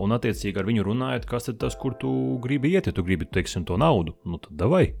 Un attiecīgi ar viņu runājot, kas ir tas, kur tu gribi iet, ja tu gribi, teiksim, to naudu, tad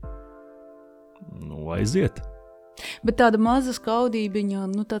davai. Aiziet. Bet tāda maza skaudībiņa,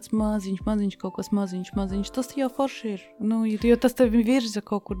 tāds maziņš, kaut kas maziņš, tas jau forši ir. Jo tas tevi virza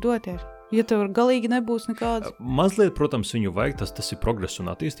kaut kur doties. Ja tev galīgi nebūs nekāds. Mazliet, protams, viņu vajag, tas ir progress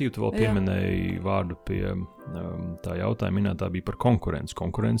un attīstība. Tu vēl pieminēji vārdu pie tā jautājuma minētā bija par konkurenci.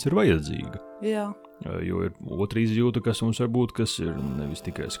 Konkurence ir vajadzīga. Jā. Jo ir otra izjūta, kas mums var būt, kas ir nevis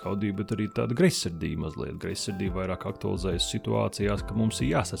tikai skaudība, bet arī tāda greizsirdība mazliet. Greizsirdība vairāk aktualizējas situācijās, ka mums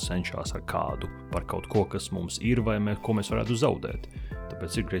ir jāsacenšās ar kādu par kaut ko, kas mums ir vai ko mēs varētu zaudēt.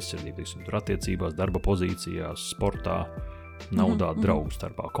 Tāpēc ir greizsirdība, tur attiecībās, darba pozīcijās, sportā, naudā, draugu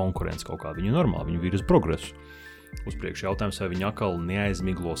starpā, konkurence kaut kā. Viņi ir normāli, viņi virza progresu. Uz priekšu jautājums, vai viņi atkal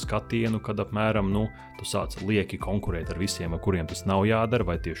neaizmiglo skatienu, kad apmēram, tu sāc lieki konkurēt ar visiem, ar kuriem tas nav jādara,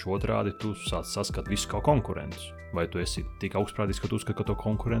 vai tieši otrādi tu sāc saskat visu kā konkurentus. Vai tu esi tik augstprātīgs, ka tu uzskati, ka to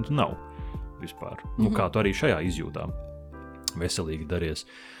konkurentu nav vispār. Kā tu arī šajā izjūtā veselīgi daries.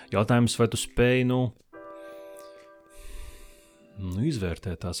 Jautājums, vai tu spēj,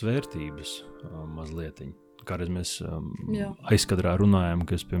 izvērtēt tās vērtības mazlietiņ. Kādreiz mēs aizkadrā runājam,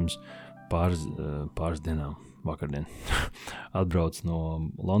 ka es pirms pāris dienām, vakardien, atbraucu no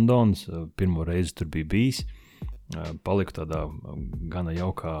Londonas, pirmo reizi tur bija bijis, paliku tādā gana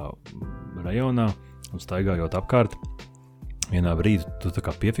jaukā rajonā un staigājot apkārt. Vienā brīdī tu tā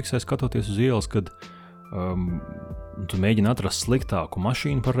kā piefiksē skatoties uz ielas, kad tu mēģini atrast sliktāku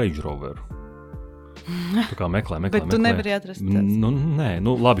mašīnu par Range Roveru. Tu kā meklē. Bet tu nevari atrast tas. Nē,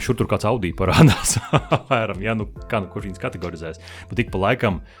 labi, šur tur kāds Audi parādās. Kurš viņas kategorizēs. Bet tik pa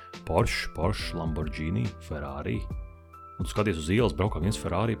laikam Porsche, Lamborghini, Ferrari. Un tu skaties uz ielas, braukā viens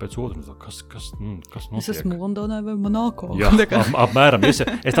Ferrari pēc otru. Kas notiek? Es esmu Londonā vai Monako. Jā, apmēram. Es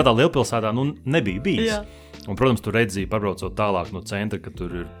tādā lielpilsētā nebiju bijis. Jā. Un, protams, tu redzīji, parbraucot tālāk no centra, ka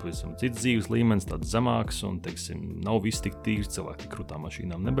tur ir pavisam cits dzīves līmenis, tāds zemāks, un, teiksim, nav viss tik tīrs, cilvēki tik krūtām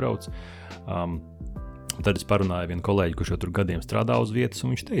mašīnām nebrauc. Tad es parunāju vienu kolēģi, kurš jau tur gadiem strādā uz vietas,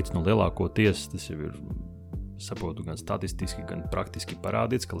 un viņš teica, lielākoties, tas jau ir, saprotu, gan statistiski, gan praktiski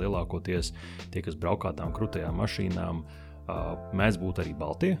parādīts, ka lielākoties tie, kas braukā tām krūtajām mašīnām, mēdz būt arī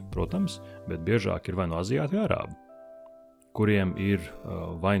baltie, protams, bet biežāk ir vai no aziāti vai arābi, kuriem ir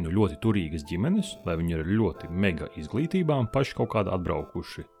vai nu ļoti turīgas ģimenes, vai viņi ir ļoti mega izglītībām, paši kaut kādā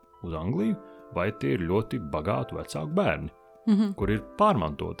atbraukuši uz Angliju, vai tie ir ļoti bagātu vecāku bērni, kur ir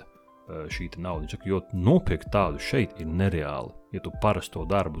pārmantota šī nauda. Jo nopirkt tādu šeit ir nereāli. Ja tu parasto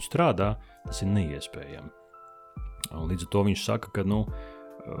darbu strādā, tas ir neiespējami. Un līdz ar to viņš saka, ka,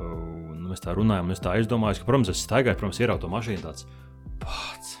 mēs tā runājam, un es tā aizdomājos, ka, protams, es staigāju, protams, ierautu to mašīnu tāds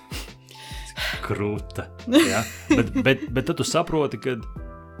pats, krūta. Ja? Bet tad tu saproti, ka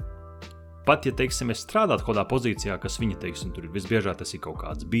pat, ja, teiksim, es strādātu kādā pozīcijā, kas viņa, teiksim, tur ir visbiežāk, tas ir kaut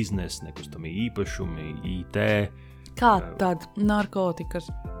kāds biznes, nekustamie īpašumi, IT. Kā tad narkotikas?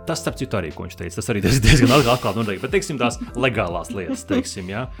 Tas, starp citu, arī, ko viņš teica, tas arī diezgan atklāt noteikti, bet, teiksim, tās legālās lietas,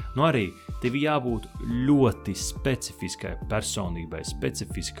 teiksim, jā. Arī tev jābūt ļoti specifiskai personībai,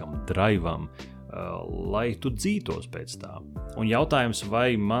 specifiskam drivam, lai tu dzītos pēc tā. Un jautājums,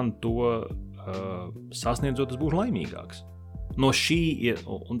 vai man to sasniedzot, tas būs laimīgāks. No šī,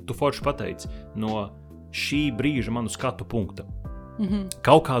 un tu forši pateici, no šī brīža manu skatu punkta.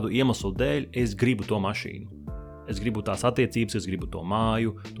 Kaut kādu iemeslu dēļ es gribu to mašīnu. Es gribu tās attiecības, es gribu to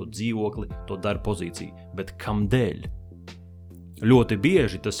māju, to dzīvokli, to darba pozīciju. Bet kam dēļ? Ļoti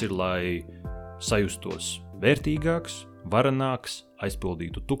bieži tas ir, lai sajustos vērtīgāks, varenāks,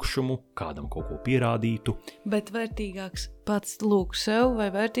 aizpildītu tukšumu, kādam kaut ko pierādītu. Bet vērtīgāks pats lūk sev vai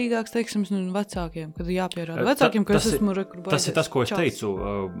vērtīgāks, teiksim, no vecākiem, kad jāpierāda vecākiem, ka es esmu rekurbojies. Tas ir tas, ko es teicu.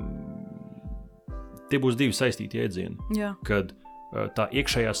 Tie būs divi saistīti jēdzieni. Jā. Kad tā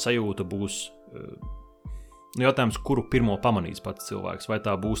iekšējā sajūta būs, jautājums, kuru pirmo pamanīs pats cilvēks. Vai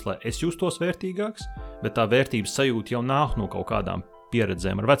tā būs, lai es justos vērtīgāks, bet tā vērtības sajūta jau nāk no kaut kādām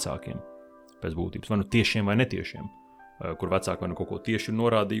pieredzēm ar vecākiem. Pēc būtības, vai nu tiešiem vai netiešiem. Kur vecāki vai nu kaut ko tieši ir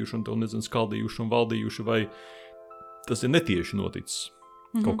norādījuši un tev, nezinu, skaldījuši un valdījuši, vai tas ir netieši noticis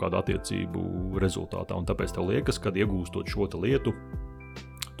kaut kādu attiecību rezultātā. Un tāpēc tev liekas, kad iegūstot šo lietu,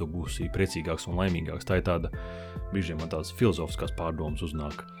 tu būsi priecīgāks un laimīgāks. Tā ir tāda, brīžiem man tādas filozofiskās pārdomas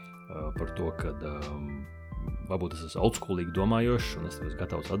uznāk par to, kad varbūt es esmu oldschoolīgi domājošs un es tev esmu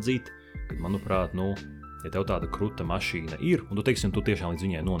gatavs atzīt, kad, manuprāt, ja tev tāda kruta mašīna ir, un tu, teiksim, tu tiešām līdz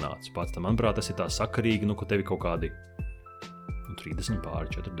viņai nonāc pats, tad, manuprāt, tas ir tā sakarīgi, ka tevi kaut kādi 30 pāri,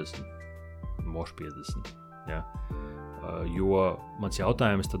 40, moši 50, ja? Jo mans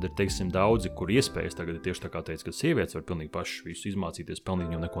jautājums tad ir, teiksim, daudzi, kur iespējas tagad ir tieši tā kā teica, ka sievietes var pilnīgi paši visu izmācīties, pelnīt,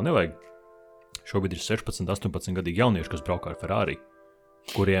 jo neko nevajag. Šobrīd ir 16, 18 gadīgi jaunieši, kas braukā ar Ferrari,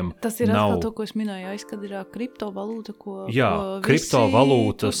 kuriem tas ir nav... atkal to, ko es minēju, kad ir kriptovalūta, Jā,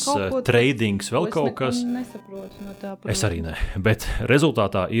 kriptovalūtas, tradings, vēl kaut kas. Es nesaprotu no tā. Es arī ne, bet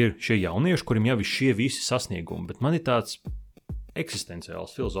rezultātā ir šie jaunieši, kuriem jau ir šie visi sasniegumi, bet man ir tāds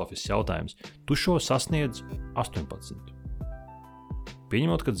eksistenciāls filozofisks jautājums. Tu šo sasniedz 18.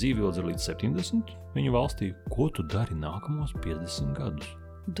 Pieņemot, ka dzīvildze ir līdz 70 viņu valstī, ko tu dari nākamos 50 gadus?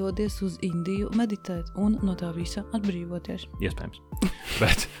 Dodies uz Indiju meditēt un no tā visa atbrīvoties. Iespējams.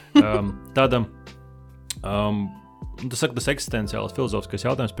 Bet tādam, tas eksistenciāls filozofiskais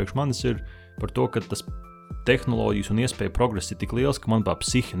jautājums priekš manis ir par to, ka tas tehnoloģijas un iespēja progress ir tik liels, ka man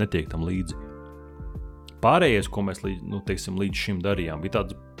psihi netiek tam līdzi. Pārējais, ko mēs līdz šim darījām, bija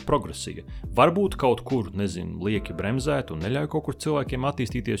tāda progresija. Varbūt kaut kur, lieki bremzēt un neļauj kaut kur cilvēkiem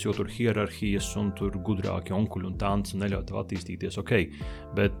attīstīties, jo tur hierarhijas un tur gudrāki onkuļi un tanci neļauj tev attīstīties, ok.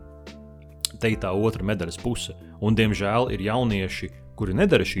 Bet te ir tā otra medaļas puse. Un, diemžēl, ir jaunieši, kuri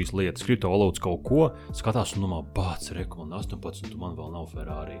nedara šīs lietas, kriptovalūtas kaut ko, skatās un domā, man 18, man vēl nav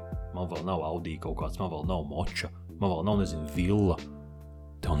Ferrari, man vēl nav Audi kaut kāds, man vēl nav moča, man vēl nav, villa.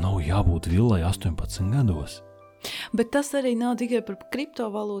 Tev nav jābūt villai 18 gados. Bet tas arī nav tikai par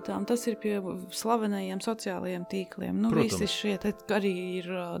kriptovalūtām, tas ir pie slavenajiem sociālajiem tīkliem. Visi šie arī ir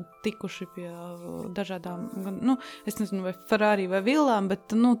tikuši pie dažādām, es nezinu, vai Ferrari vai villām, bet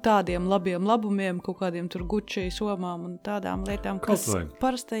tādiem labiem labumiem, kaut kādiem tur Gucci somām un tādām lietām, kas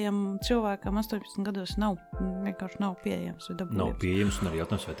parastajam cilvēkam 18 gados vienkārši nav pieejams. Nav pieejams un arī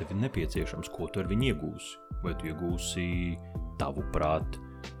jautājums, vai tev ir nepieciešams, ko tu ar viņu iegūsi. Vai tu iegūsi tavu prāt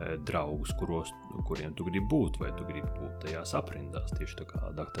draugus, kuriem tu gribi būt, vai tu gribi būt tajās aprindās. Tieši tā kā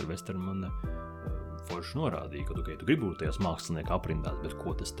Dr. Westermane forši norādīja, ka tu gribi būt tajās mākslinieka aprindās, bet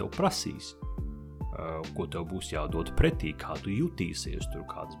ko tas tev prasīs? Ko tev būs jādod pretī, kā tu jutīsies tur,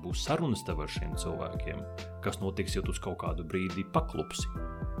 kādas būs sarunas tev ar šiem cilvēkiem, kas notiks, ja tu uz kaut kādu brīdi paklupsi.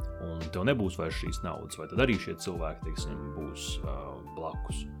 Un tev nebūs vairs šīs naudas, vai tad arī šie cilvēki, teiksim, būs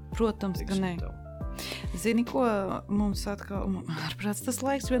blakus. Protams, ka ne. Zini, ko mums atkal, ārprāts tas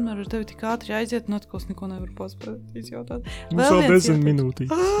laiks vienmēr ar tevi tik ātri aiziet, un atkal es neko nevaru paspēt izjautāt. Mums vēl 10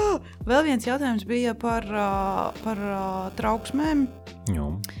 minūtīs. Vēl viens jautājums bija par trauksmēm. Jā.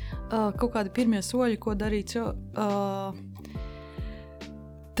 Kaut kādi pirmie soļi, ko darīt,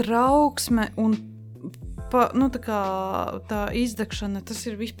 trauksme un tā izdegšana, tas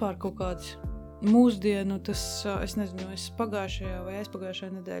ir vispār kaut kāds mūsdienu, es nezinu, es pagājušajā vai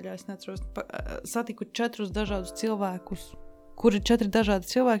aizpagājušajā nedēļā, es neatceros, satiku 4 dažādus cilvēkus, kuri 4 dažādi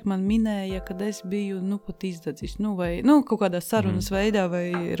cilvēki man minēja, kad es biju, pat izdedzis, vai kaut kādā sarunas veidā,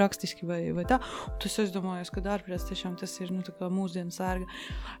 vai rakstiski, vai tā. Un tas es domāju, ka ārprāts tiešām tas ir, tā kā mūsdienu sērga.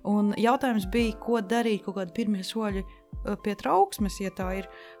 Un jautājums bija, ko darīt, kaut kādi pirmie soļi pie trauksmes, ja tā ir.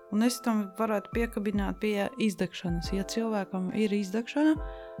 Un es tam varētu piekabināt pie izdegšanas. Ja cilvēkam ir izdegšana,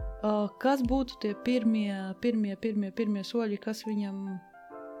 kas būtu tie pirmie soļi, kas viņam,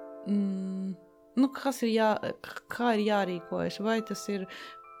 kā ir jārīkojas? Vai tas ir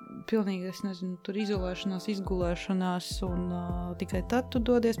pilnīgi, es nezinu, tur izolēšanās, izgulēšanās un tikai tad tu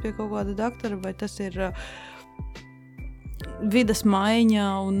dodies pie kaut kāda doktora, vai tas ir vides maiņa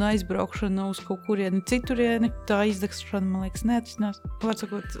un aizbraukšana uz kaut kurieni citurieni, tā izdegšana, man liekas, neatrisinās.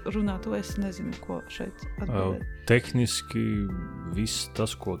 Vārdsakot, runāt, to es nezinu, ko šeit atbildēt. Tehniski viss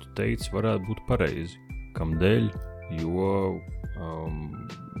tas, ko tu teici, varētu būt pareizi. Kamdēļ? Jo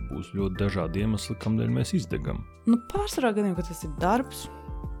būs ļoti dažādi iemesli, kamdēļ mēs izdegam. Pārsvarā gadiem, ka tas ir darbs.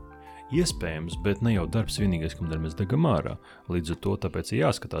 iespējams, bet ne jau darbs vienīgais, kamdēļ mēs degam ārā. Līdz ar to tāpēc ir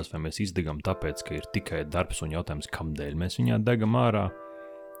jāskatās, vai mēs izdegam tāpēc, ka ir tikai darbs un jautājums, kamdēļ mēs viņā degam ārā,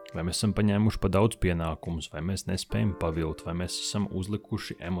 vai mēs esam paņēmuši pa daudz pienākumus, vai mēs nespējam pavilkt, vai mēs esam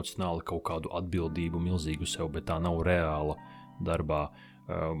uzlikuši emocionāli kaut kādu atbildību milzīgu sev, bet tā nav reāla darbā,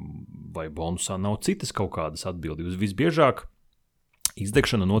 vai bonusā nav citas kaut kādas atbildības. Visbiežāk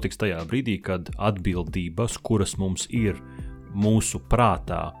izdegšana notiks tajā brīdī, kad atbildības, kuras mums ir mūsu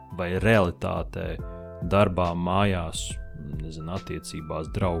prātā vai realitātē, darbā, mājās, attiecībās,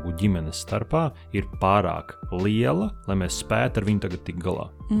 draugu, ģimenes starpā, ir pārāk liela, lai mēs spētu ar viņu tagad tikt galā.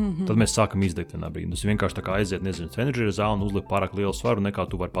 Tad mēs sākam izdegt vienā brīdī. Tas vienkārši tā kā aiziet, trenežera zāli un uzlikt pārāk lielu svaru, nekā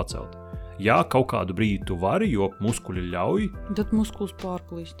tu vari pacelt. Jā, kaut kādu brīdi tu vari, jo muskuļi ļauj. Tad muskulis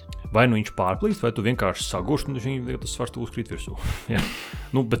pārplīst. Vai nu viņš pārplīst, vai tu vienkārši sagurst, un tas svars tu uzkrīt virsū. Ja?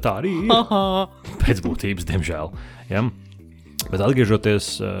 Bet tā arī ir. Pēc būtības, diemžēl. Ja? Bet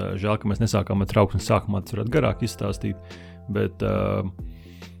atgriežoties, žēl, ka mēs nesākām ar trauksmi sākumā, tas varētu garāk izstāstīt, bet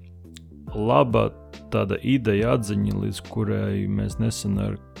laba tāda ideja atziņa, līdz kurai mēs nesen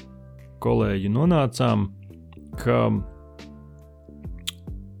ar kolēģi nonācām, ka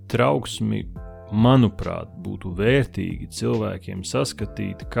trauksmi, manuprāt, būtu vērtīgi cilvēkiem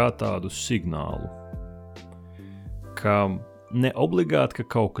saskatīt kā tādu signālu, ka ne obligāti, ka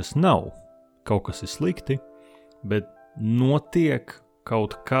kaut kas nav, kaut kas ir slikti, bet notiek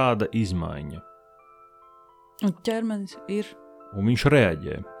kaut kāda izmaiņa. Un ķermenis ir. Un viņš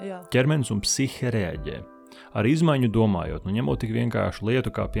reaģē. Jā. Ķermenis un psihe reaģē. Ar izmaiņu domājot, ņemot tik vienkāršu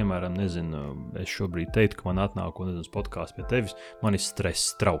lietu, kā piemēram, es šobrīd teiktu, ka man atnāk uz podkāstu pie tevis, man ir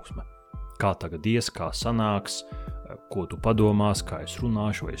stress, trauksme. Kā tagad ies, kā sanāks, ko tu padomās, kā es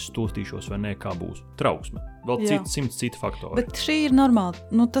runāšu, vai es stostīšos vai nē, kā būs. Trauksme. Vēl simts citu faktori. Bet šī ir normāli.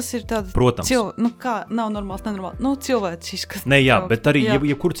 Tas ir tāds... Protams. Kā nav normāls, nenormāls. Cilvēcisks. Ne, jā, bet arī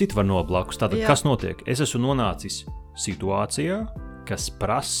jebkur citu var noblakus. Tātad, kas notiek? Es esmu nonācis situācijā, kas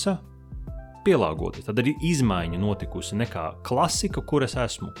prasa pielāgoties. Tad arī izmaiņa notikusi nekā klasika, kur es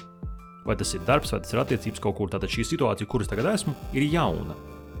esmu. Vai tas ir darbs, vai tas ir attiecības kaut kur. Tātad šī situācija, kur es tagad esmu, ir jauna.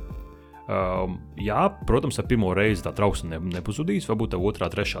 Jā, protams, ar pirmo reizi tā trauksme nepazudīs, varbūt tev 2.,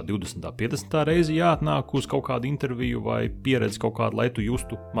 3., 20., 50. reizi jāatnāk uz kaut kādu interviju vai pieredzi kaut kādu, lai tu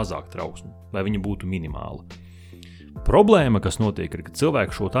justu mazāk trauksmi, vai viņa būtu minimāla. Problēma, kas notiek, ir, ka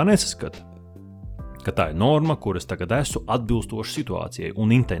cilvēki šo tā nesaskata, ka tā ir norma, kuras tagad esmu atbilstoša situācijai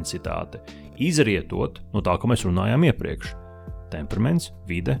un intensitāte, izrietot no tā, ko mēs runājām iepriekš. Temperaments,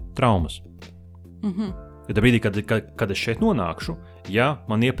 vide, traumas. Ja tā brīdī, kad es šeit nonākšu, ja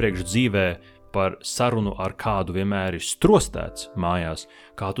man iepriekš dzīvē par sarunu ar kādu vienmēr ir strostēts mājās,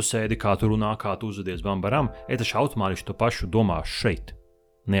 kā tu sēdi, kā tu runā, kā tu uzvedies bambaram, taču automātiski to pašu domāšu šeit,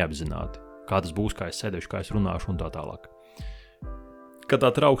 neapzināti. Kā tas būs, kā es sēdēšu, kā es runāšu un tā tālāk. Kad tā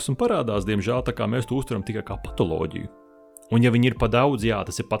trauksme parādās, diemžēl, tā kā mēs to uztveram tikai kā patoloģiju. Un ja viņi ir pa daudz, jā,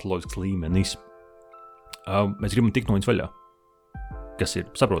 tas ir patoloģisks līmenis. Mēs gribam tikt no viņas vaļā, kas ir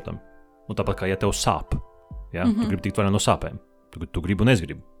saprotami. Tāpat kā ja tev sāp. Ja? Tu gribi tikt vaļā no sāpēm. Tu gribi un es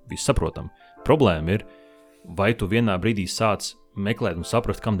gribu. Viss saprotam. Problēma ir, vai tu vienā brīdī sāc meklēt un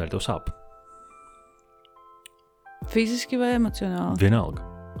saprast, kamdēļ tev sāp. Fiziski vai emocionāli? Vienalga.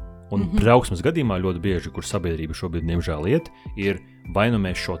 Un trauksmes gadījumā ļoti bieži, kur sabiedrība šobrīd diemžēl iet, ir vai nu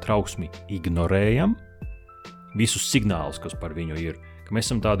mēs šo trauksmi ignorējam, visus signālus, kas par viņu ir, ka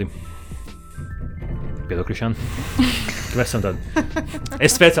mēs esam tādi... Piedod, Krišāna. Mēs esam tādi.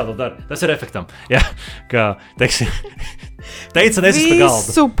 Es speciāli to daru. Tas ir efektam. Ja? Kā, teiksim, teica nesis pa galdu.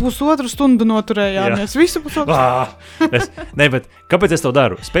 Visu pusotru stundu noturējāmies. Visu pusotru stundu. Nē, bet kāpēc es to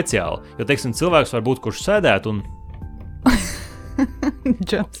daru? Speciāli. Jo, teiksim, cilvēks var būt, kurš sēdēt un...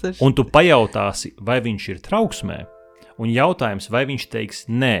 un tu pajautāsi, vai viņš ir trauksmē. Un jautājums, vai viņš teiks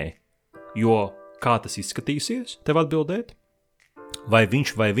nē. Jo kā tas izskatīsies, tev atbildēt? Vai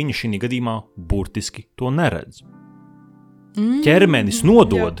viņš vai viņa šī gadījumā burtiski to neredz. Ķermenis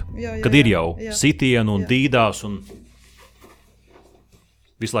nodod, kad ir jau sitienu un dīdās un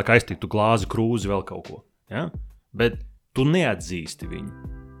visu laiku aiztiktu glāzi, krūzi, vēl kaut ko. Ja? Bet tu neatzīsti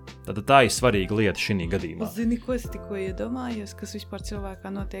viņu. Tad tā ir svarīga lieta šī gadījumā. Zini, ko es tikko iedomājos, kas vispār cilvēkā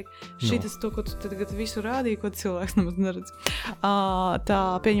notiek? Šitas to, ko tu tagad visu rādīji, ko cilvēks nemaz neredz. Tā,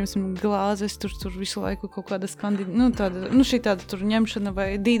 pieņemsim, glāzes, tur visu laiku kaut kāda šī tāda tur ņemšana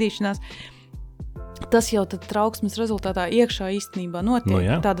vai dīdīšanās. Tas jau tad trauksmes rezultātā iekšā īstenībā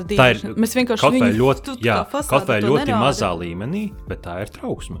notiek. Tāda dīdīšana. Mēs vienkārši kaut vai ļoti mazā līmenī, bet tā ir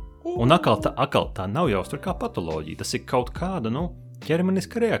trauksme. Un atkal tā nav jāuztver kā patoloģija. Tas ir kaut kāda,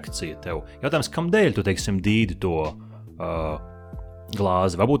 ķermeniska reakcija tev. Jautājums, kamdēļ tu, teiksim, dīdi to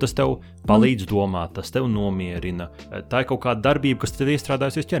glāzi. Varbūt tas tev palīdz domāt, tas tev nomierina. Tā ir kaut kāda darbība, kas tev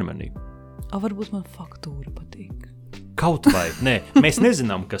iestrādājusies ķermenī. Varbūt man faktūra patīk. Kaut vai, nē, mēs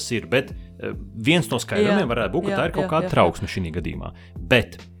nezinām, kas ir, bet viens no skaidrojumiem varētu būt, ka tā ir kaut kāda trauksme šī gadījumā.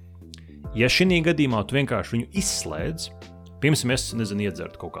 Bet, ja šī gadījumā tu vienkārši viņu izslēdz, piemēram, es nezinu,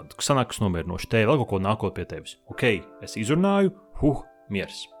 iedzert kaut kādu sanākas nomierinošu tevi, vēl kaut ko nākot pie tevis. Ok, es izrunāju,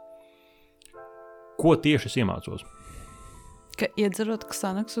 miers. Ko tieši es iemācos? Ka iedzerot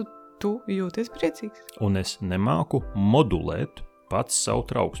ksanaksu, tu jūties priecīgs. Un es nemāku modulēt pats savu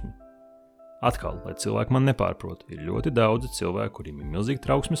trauksmi. Atkal, lai cilvēki man nepārprot, ir ļoti daudzi cilvēki, kuriem ir milzīgi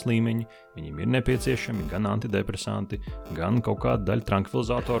trauksmes līmeņi, viņiem ir nepieciešami gan antidepresanti, gan kaut kāda daļa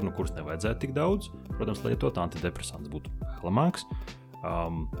trankvilizātoru, kurus nevajadzētu tik daudz. Protams, lietot antidepresants būtu vēlamāks,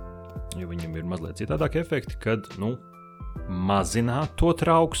 jo viņiem ir mazliet citādāki efekti, kad, mazināt to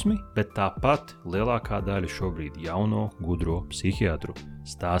trauksmi, bet tāpat lielākā daļa šobrīd jauno, gudro psihiatru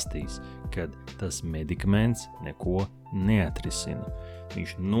stāstīs, kad tas medikaments neko neatrisina.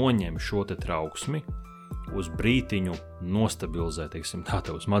 Viņš noņem šo te trauksmi, uz brītiņu nostabilizē, teiksim, tā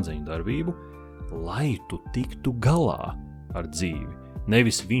tev smadzeņu darbību, lai tu tiktu galā ar dzīvi.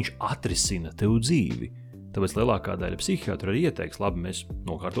 Nevis viņš atrisina tev dzīvi. Tāpēc lielākā daļa psihiatra arī ieteiks, labi, mēs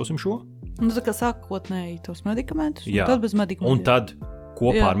nokārtosim šo. Tā kā sākotnēji tos medikamentus, jā, un tad bez medikamentiem. Un tad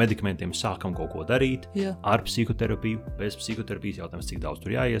kopā ar medikamentiem sākam kaut ko darīt, jā. Ar psihoterapiju, bez psihoterapijas jautājums, cik daudz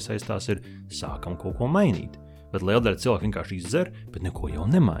tur jāiesaistās ir, sākam kaut ko mainīt. Bet liela daļa cilvēku vienkārši izdzer, bet neko jau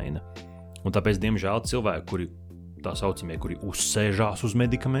nemaina. Un tāpēc, diemžēl, cilvēki, kuri tā saucamie, kuri uzsēžās uz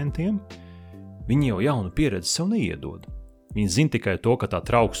medikamentiem, viņi jau jaunu pieredzi sev neiedod. Viņi zina tikai to, ka tā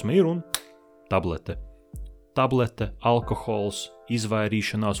trauksme ir un tablete. Tablete, alkohols,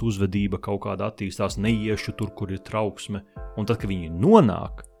 izvairīšanās uzvedība kaut kāda attīstās, neiešu tur, kur ir trauksme. Un tad, kad viņi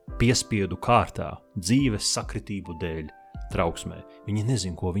nonāk piespiedu kārtā, dzīves sakritību dēļ trauksmē, viņi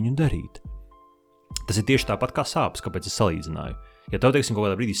nezin, ko viņu darīt. Tas ir tieši tāpat kā sāpes, kāpēc es salīdzināju. Ja tev, teiksim, kaut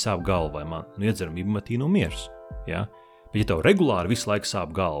kādā brīdī sāp galva vai man, iedzeram ibumetīnu un miers, ja? Bet ja tev regulāri visu laiku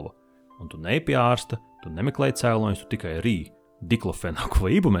sāp galva, un tu neej pie ārsta, tu nemeklēji cēloņus, tu tikai rī diklofenaku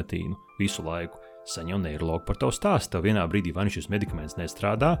vai ibumetīnu visu laiku, saņem neirologu par tavu stāstu. Tev vienā brīdī vai šis medikaments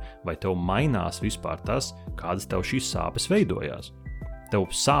nestrādā, vai tev mainās vispār tas, kādas tev šīs sāpes veidojās. Tev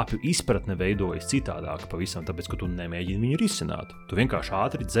sāpju izpratne veidojas citādāk pavisam, tāpēc, ka tu nemēģini viņu risināt. Tu vienkārši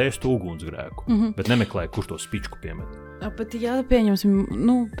ātri dzēsti ugunsgrēku, bet nemeklē, kurš to spičku piemet. Bet ja pieņemsim,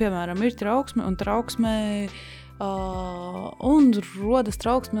 piemēram, ir trauksme un trauksmē un rodas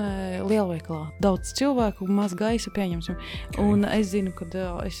trauksme lielveikalā. Daudz cilvēku, maz gaisa pieņemsim. Okay. Un es zinu, ka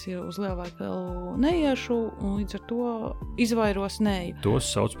es uz lielveikalu neiešu, un līdz ar to izvairos neju. Tos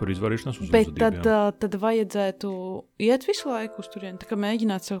sauc par izvairīšanās uz uzvedību. Bet tad vajadzētu iet visu laiku uz turieni, tā kā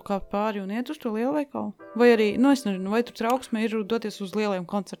mēģināt sev kāpt pāri un iet uz to lielveikalu. Vai arī, es nezinu, vai tur trauksme ir doties uz lieliem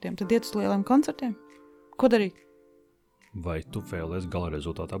koncertiem, tad iet uz lieliem koncertiem. Ko darīt? Vai tu vēlies gala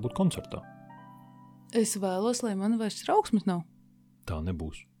rezultātā būt koncertā? Es vēlos, lai man vairs trauksmes nav. Tā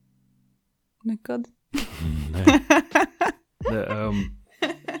nebūs. Nekad. Nē.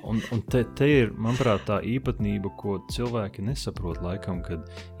 Un te ir, manuprāt, tā īpatnība, ko cilvēki nesaprot laikam, kad,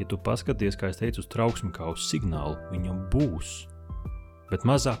 ja tu paskaties, kā es teicu, uz trauksmi kā uz signālu, viņam būs, bet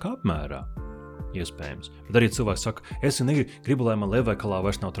mazāk apmērā, iespējams. Bet arī cilvēks saka, es negribu, lai man lielveikalā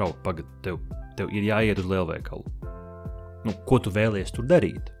vairs nav trauksme. Pagad, tev ir jāiet uz lielveikalu. Ko tu vēlies tur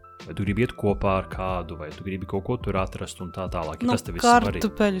darīt? Vai tu gribi iet kopā ar kādu, vai tu gribi kaut ko tur atrast un tā tālāk. Tas tev ir svarīgi.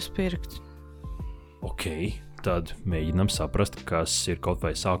 Kartupeļus pirkt. Ok, tad mēģinam saprast, kas ir kaut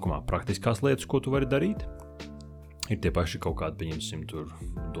vai sākumā praktiskās lietas, ko tu vari darīt. Ir tie paši kaut kādi, pieņemsim, tur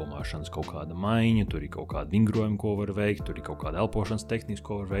domāšanas kaut kāda maiņa, tur ir kaut kāda vingrojuma, ko var veikt, tur ir kaut kāda elpošanas tehnikas,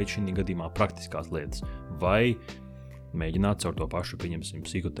 ko var veikt šī gadījumā praktiskās lietas. Vai mēģināt caur to pašu, pieņemsim,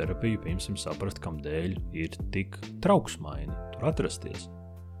 psihoterapiju, pieņemsim, saprast, kam dēļ ir tik trauksmaini tur atrasties.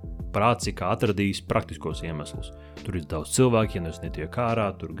 Prāts ir kā atradījis praktiskos iemeslus. Tur ir daudz cilvēku, ja netiek ārā,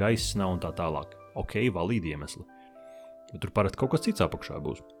 tur gaiss nav un tā tālāk. Ok, valīdi iemesli. Bet tur parasti kaut kas cits apakšā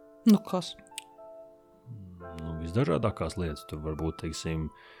būs. Kas? Visdažādākās lietas. Tur varbūt, teiksim,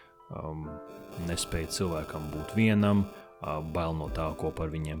 nespēja cilvēkam būt vienam, bail no tā, ko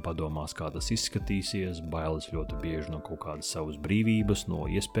par viņiem padomās, kā tas izskatīsies, bailes ļoti bieži no kaut kādas savas brīvības, no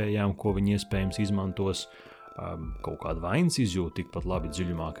iespējām, ko viņi iespējams izmantos, kaut kādu vainas izjūtu tikpat labi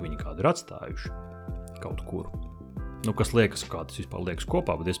dziļumā, ka viņi kādu ir atstājuši kaut kur. Kas liekas, kā tas vispār liekas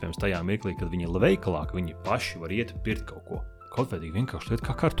kopā, bet iespējams tajā mirklī, kad viņi ir veikalā, ka viņi paši var iet pirkt kaut ko. Kaut vai vienkārši liet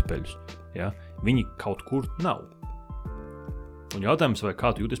kā kartupeļus. Ja? Viņi kaut kur nav. Un jautājums, vai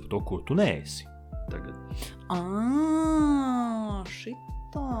kā tu jūties par to, kur tu neesi tagad?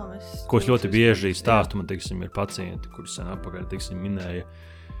 Ko es ļoti bieži stāstu, man, teiksim, ir pacienti, kuri sen atpakaļ, teiksim, minēja,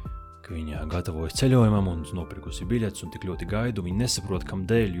 ka viņa gatavojas ceļojumam un nopirkusi biļetes un tik ļoti gaidu. Viņa nesaprot, kam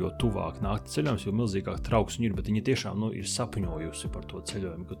dēļ, jo tuvāk nākt ceļojums, jo milzīgāk trauksmi ir, bet viņa tiešām ir sapņojusi par to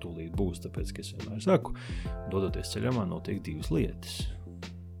ceļojumu, ka tūlīt būs, tāpēc, ka es vienmēr saku, dodoties ceļojumā notiek 2 lietas.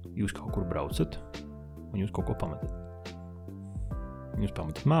 Jūs kaut kur braucat un jūs kaut ko pametat. Jūs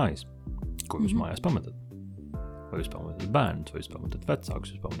pametat mājas. Ko jūs mājās pametat? Vai jūs pametat bērnus, vai jūs pametat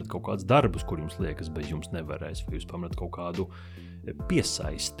vecākus, jūs pametat kaut kādus darbus, kur jums liekas, bet jums nevarēs, vai jūs pametat kaut kādu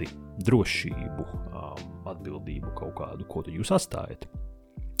piesaisti, drošību, atbildību kaut kādu, ko tad jūs atstājat.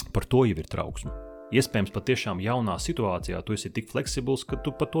 Par to jau ir trauksme. Iespējams, pat tiešām jaunā situācijā tu esi tik fleksibls, ka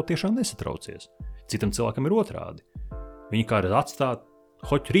tu par to tiešām nesatraucies. Citam cilvēkam ir otrādi. Viņi kā ir atstāt,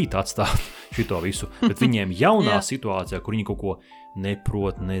 hoķi rīt atstāt šito visu, bet viņiem jaunā situācijā, kur viņi kaut ko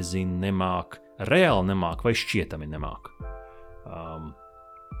neprot, nezin, nemāk, reāli nemāk vai šķietami nemāk.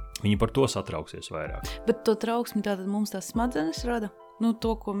 Viņi par to satrauksies vairāk. Bet to trauksmi tātad mums tās smadzenes rada? Nu,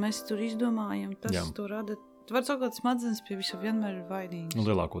 to, ko mēs tur izdomājam, tas to rada. Tu vari sakot, smadzenes pie visu vienmēr ir vainīgas. Nu,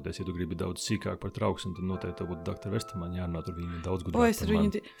 lielākoties, ja tu gribi daudz sīkāk par trauksmi, tad noteikti būtu Dr. Vestermaņa jārunā, tur viņi daudz gudrāk. Es ar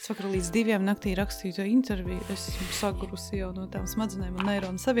viņu vakar līdz 2 naktī rakstīju to interviju, es sagurusi jau no tām smadzenēm un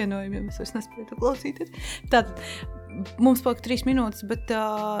neironu savienojumiem, es vairs nespēju to klausīties. Tātad, mums palika 3 minūtes, bet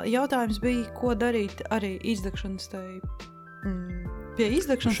jautājums bija, ko darīt arī izdegšanas pie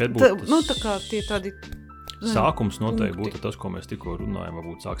izdegšanas. Tā kā tie tādi... Sākums noteikti būtu tas, ko mēs tikko runājam,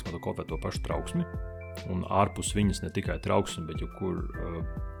 varbūt sāksim to kopēt to pašu trauksmi. Un ārpus viņas ne tikai trauksmi, bet jau kur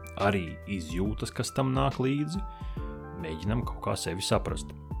arī izjūtas, kas tam nāk līdzi, mēģinam kaut kā sevi saprast.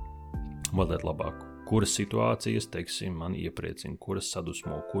 Mazliet labāk. Kuras situācijas, teiksim, man iepriecina, kuras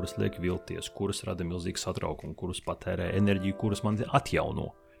sadusmo, kuras liek vilties, kuras rada milzīgu satraukumu, kuras patērē enerģiju, kuras man atjauno.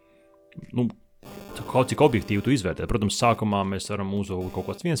 Nu, kaut cik objektīvi tu izvērtē. Protams, sākumā mēs varam uzaugt kaut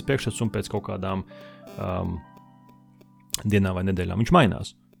kāds viens priekšstats un pēc kaut kādām dienām vai nedēļām viņš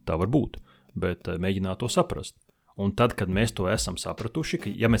mainās. Tā var būt. Bet mēģināt to saprast. Un tad, kad mēs to esam sapratuši,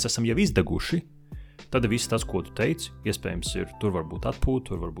 ka ja mēs esam jau izdeguši, tad viss tas, ko tu teici, iespējams ir, tur var būt atpūta,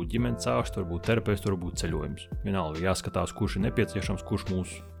 tur var būt ģimenes ārsts, tur var būt terapeits, tur var būt ceļojums. Vienalga jāskatās, kurš ir nepieciešams, kurš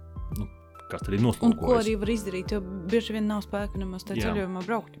mūs, kas tad ir noslūkojas. Un ko arī var izdarīt, jo bieži vien nav spēka nemaz tajā ceļojumā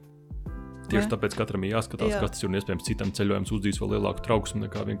braukt. Tieši tāpēc katram ir jāskatās, kas tas ir, un iespējams citam ceļojums uzdīs vēl lielāku trauksmi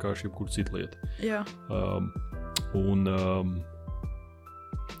nekā vienkārši jebkur cita lieta. Jā.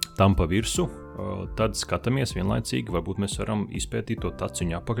 Tam pa virsu, tad skatāmies vienlaicīgi, varbūt mēs varam izpētīt to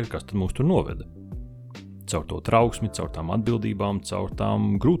taciņu apakaļ, kas tad mūs tur noveda. Caur to trauksmi, caur tām atbildībām, caur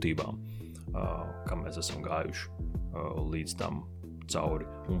tām grūtībām, kam mēs esam gājuši līdz tam cauri.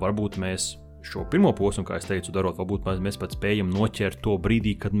 Un varbūt mēs šo pirmo posmu, kā es teicu, darot, varbūt mēs pat spējam noķert to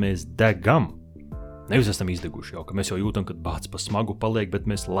brīdī, kad mēs degam. Nevis esam izdeguši jau, ka mēs jau jūtam, kad bāc pa smagu paliek, bet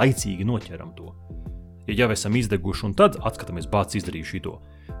mēs laicīgi noķeram to. Ja jau esam izdeguši un tad atskatāmies, bāc izdarīju šito,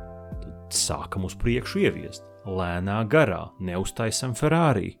 sākam uz priekšu ieviest. Lēnā garā, neuztaisam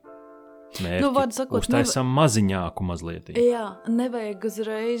Ferrari. Mērķi, uztaisam maziņāku mazliet. Jā, nevajag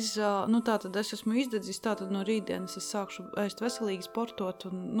uzreiz, tātad es esmu izdedzis, tātad no rītdienas es sākšu ēst veselīgi, sportot,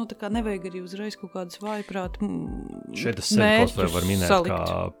 un tā kā nevajag arī uzreiz kaut kādas vājprāt šeit es sevi kaut vai var minēt salikt.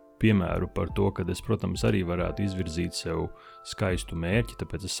 Kā piemēru par to, kad es, protams, arī varētu izvirzīt sev skaistu mērķi,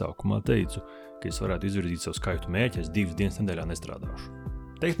 tāpēc es sākumā teicu, ka es varētu izvirzīt sev skaistu mērķi, es 2 dienas nedēļā nestrādāšu.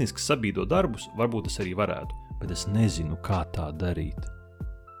 Tehniski sabīdo darbus, varbūt es arī varētu, bet es nezinu, kā tā darīt.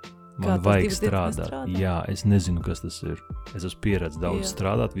 Man vajag strādāt. Jā, es nezinu, kas tas ir. Es esmu pieredzis daudz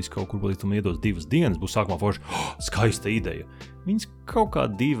strādāt, visu kaut kur līdz tam iedos 2 dienas, būs sākumā forši, skaista ideja. Viņas kaut kā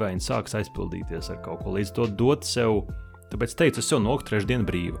dīvaini sāks aizpildīties ar kaut ko, līdz to dot sev, tāpēc teicu, es sev noktu 3 dienu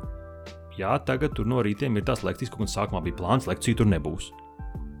brīva. Jā, tagad tur no rītiem ir tās lekcijas, kaut un sākumā bija plāns, lekciju tur nebūs.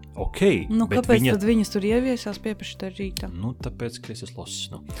 Ok, bet kāpēc tad viņas tur ieviesās piepaši tā rītā? Tāpēc, ka es esmu losis,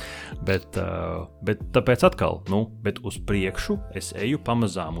 Bet tāpēc atkal, bet uz priekšu es eju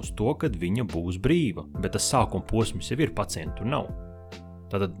pamazām uz to, kad viņa būs brīva, bet tas sākuma posms jau ir, pacientu tur nav.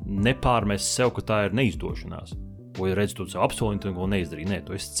 Tātad nepārmest sev, ka tā ir neizdošanās. Vai redz, tu sev apsolini, tu neko neizdarīji. Nē,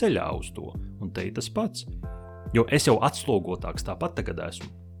 tu esi ceļā uz to, un te ir tas pats. Jo es jau atslogotāks tāpat tagad esmu,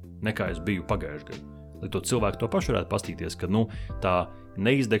 nekā es biju pagājušajā gadā. Lai to cilvēku to pašu varētu pastīties, ka tā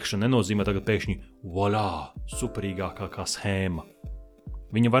neizdegšana nenozīmē tagad pēkšņi voilā, superīgākā kā schēma.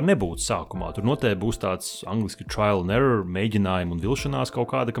 Viņa var nebūt sākumā. Tur noteikti būs tāds angliski trial and error, mēģinājumi un vilšanās kaut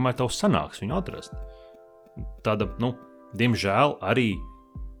kāda, kamēr tev sanāks viņu atrast. Tāda, diemžēl arī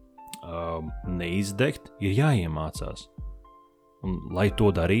neizdegt ir jāiemācās. Un, lai to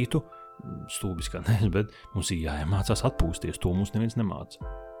darītu, stūbiskā nezinu, bet mums ir jāiemācās atpūsties. To mums neviens nemāca.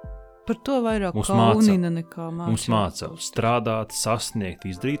 Par to vairāk Mums kaunina nekā māca. Mums māca strādāt, sasniegt,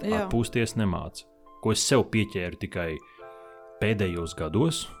 izdarīt, atpūsties nemāca. Ko es sev pieķēru tikai pēdējos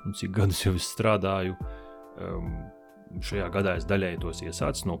gados, un cik gadus jau es strādāju, šajā gadā es daļēji tos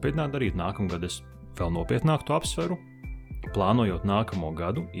iesācis nopietnāk darīt, nākamgad es vēl nopietnāk to apsveru, plānojot nākamo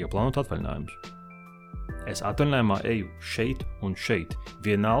gadu, ieplānot atvaļinājumus. Es atvaļinājumā eju šeit un šeit.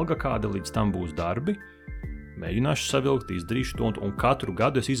 Vienalga, kāda līdz tam būs darbi, mēģināšu savilkt, izdarīšu to, un katru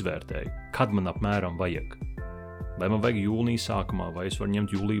gadu es izvērtēju, kad man apmēram vajag. Vai man vajag jūnija sākumā, vai es varu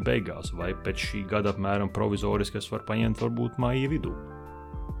ņemt jūlija beigās, vai pēc šī gada apmēram provizoriski es varu paņemt varbūt māja vidū.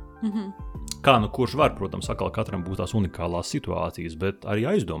 Kā kurš var, protams, atkal katram būs tās unikālās situācijas, bet arī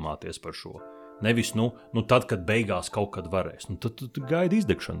aizdomāties par šo. Nevis, tad, kad beigās kaut kad varēs. Tad gaida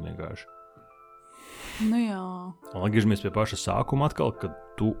izdegšanu vienkārši. Jā. Un atgriežamies pie paša sākuma atkal, kad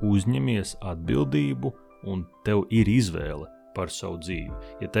tu uzņemies atbildību un tev ir izvēle par savu dzīvi.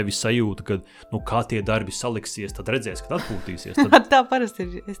 Ja tevi sajūta, ka, kā tie darbi saliksies, tad redzēs, kad atpūtīsies. Tad... tā parasti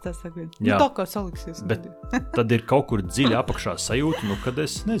ir, es tā saku. Tā kā saliksies. Bet tad ir kaut kur dziļi apakšā sajūta, kad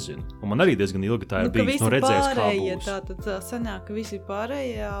es nezinu. Un man arī diezgan ilgi tā ir bijis, redzēs, kā būs. Tātad sanāk, ka visi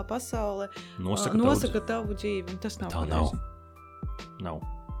pārējā pasaule nosaka tavu dzīvi. Tas nav pareizi. Nav.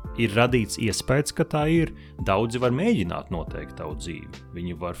 Ir radīts iespējas, ka tā ir. Daudzi var mēģināt noteikt tavu dzīvi.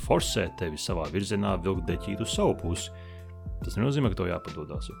 Viņi var forsēt tevi savā virzienā, vilkt deķīt uz savu pusi. Tas nenozīmē, ka tev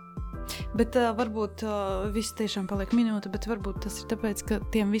jāpadodās. Bet varbūt viss tiešām paliek minūte, bet varbūt tas ir tāpēc, ka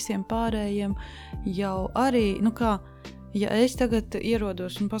tiem visiem pārējiem jau arī, ja es tagad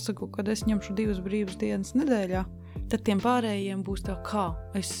ierodos un pasaku, kad es ņemšu 2 brīvas dienas nedēļā, tad tiem pārējiem būs tā,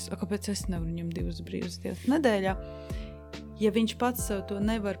 kāpēc es nevaru ņemt 2 brīvas dienas nedēļā. Ja viņš pats sev to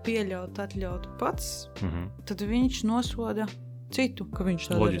nevar pieļaut, atļaut pats, tad viņš nosoda citu, ka viņš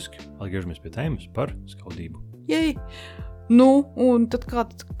tā loģiski. Atgriežamies pie tēmas par skaudību. Jej! Un tad kā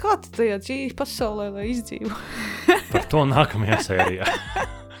tajā dzīvi pasaulē, lai izdzīvo? Par to nākamajā sērijā.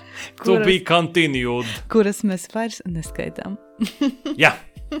 To be continued. Kuras mēs vairs neskaitām. Jā.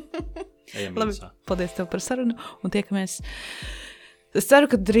 Labi, paldies tev par sarunu un tiekamies. Es ceru,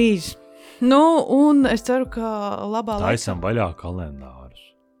 ka drīz. Un es ceru, ka labā laikā... Taisam vaļā kalendārus.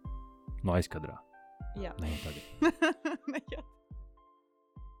 No aizkadrā. Jā. Ne jau tagad. Jā.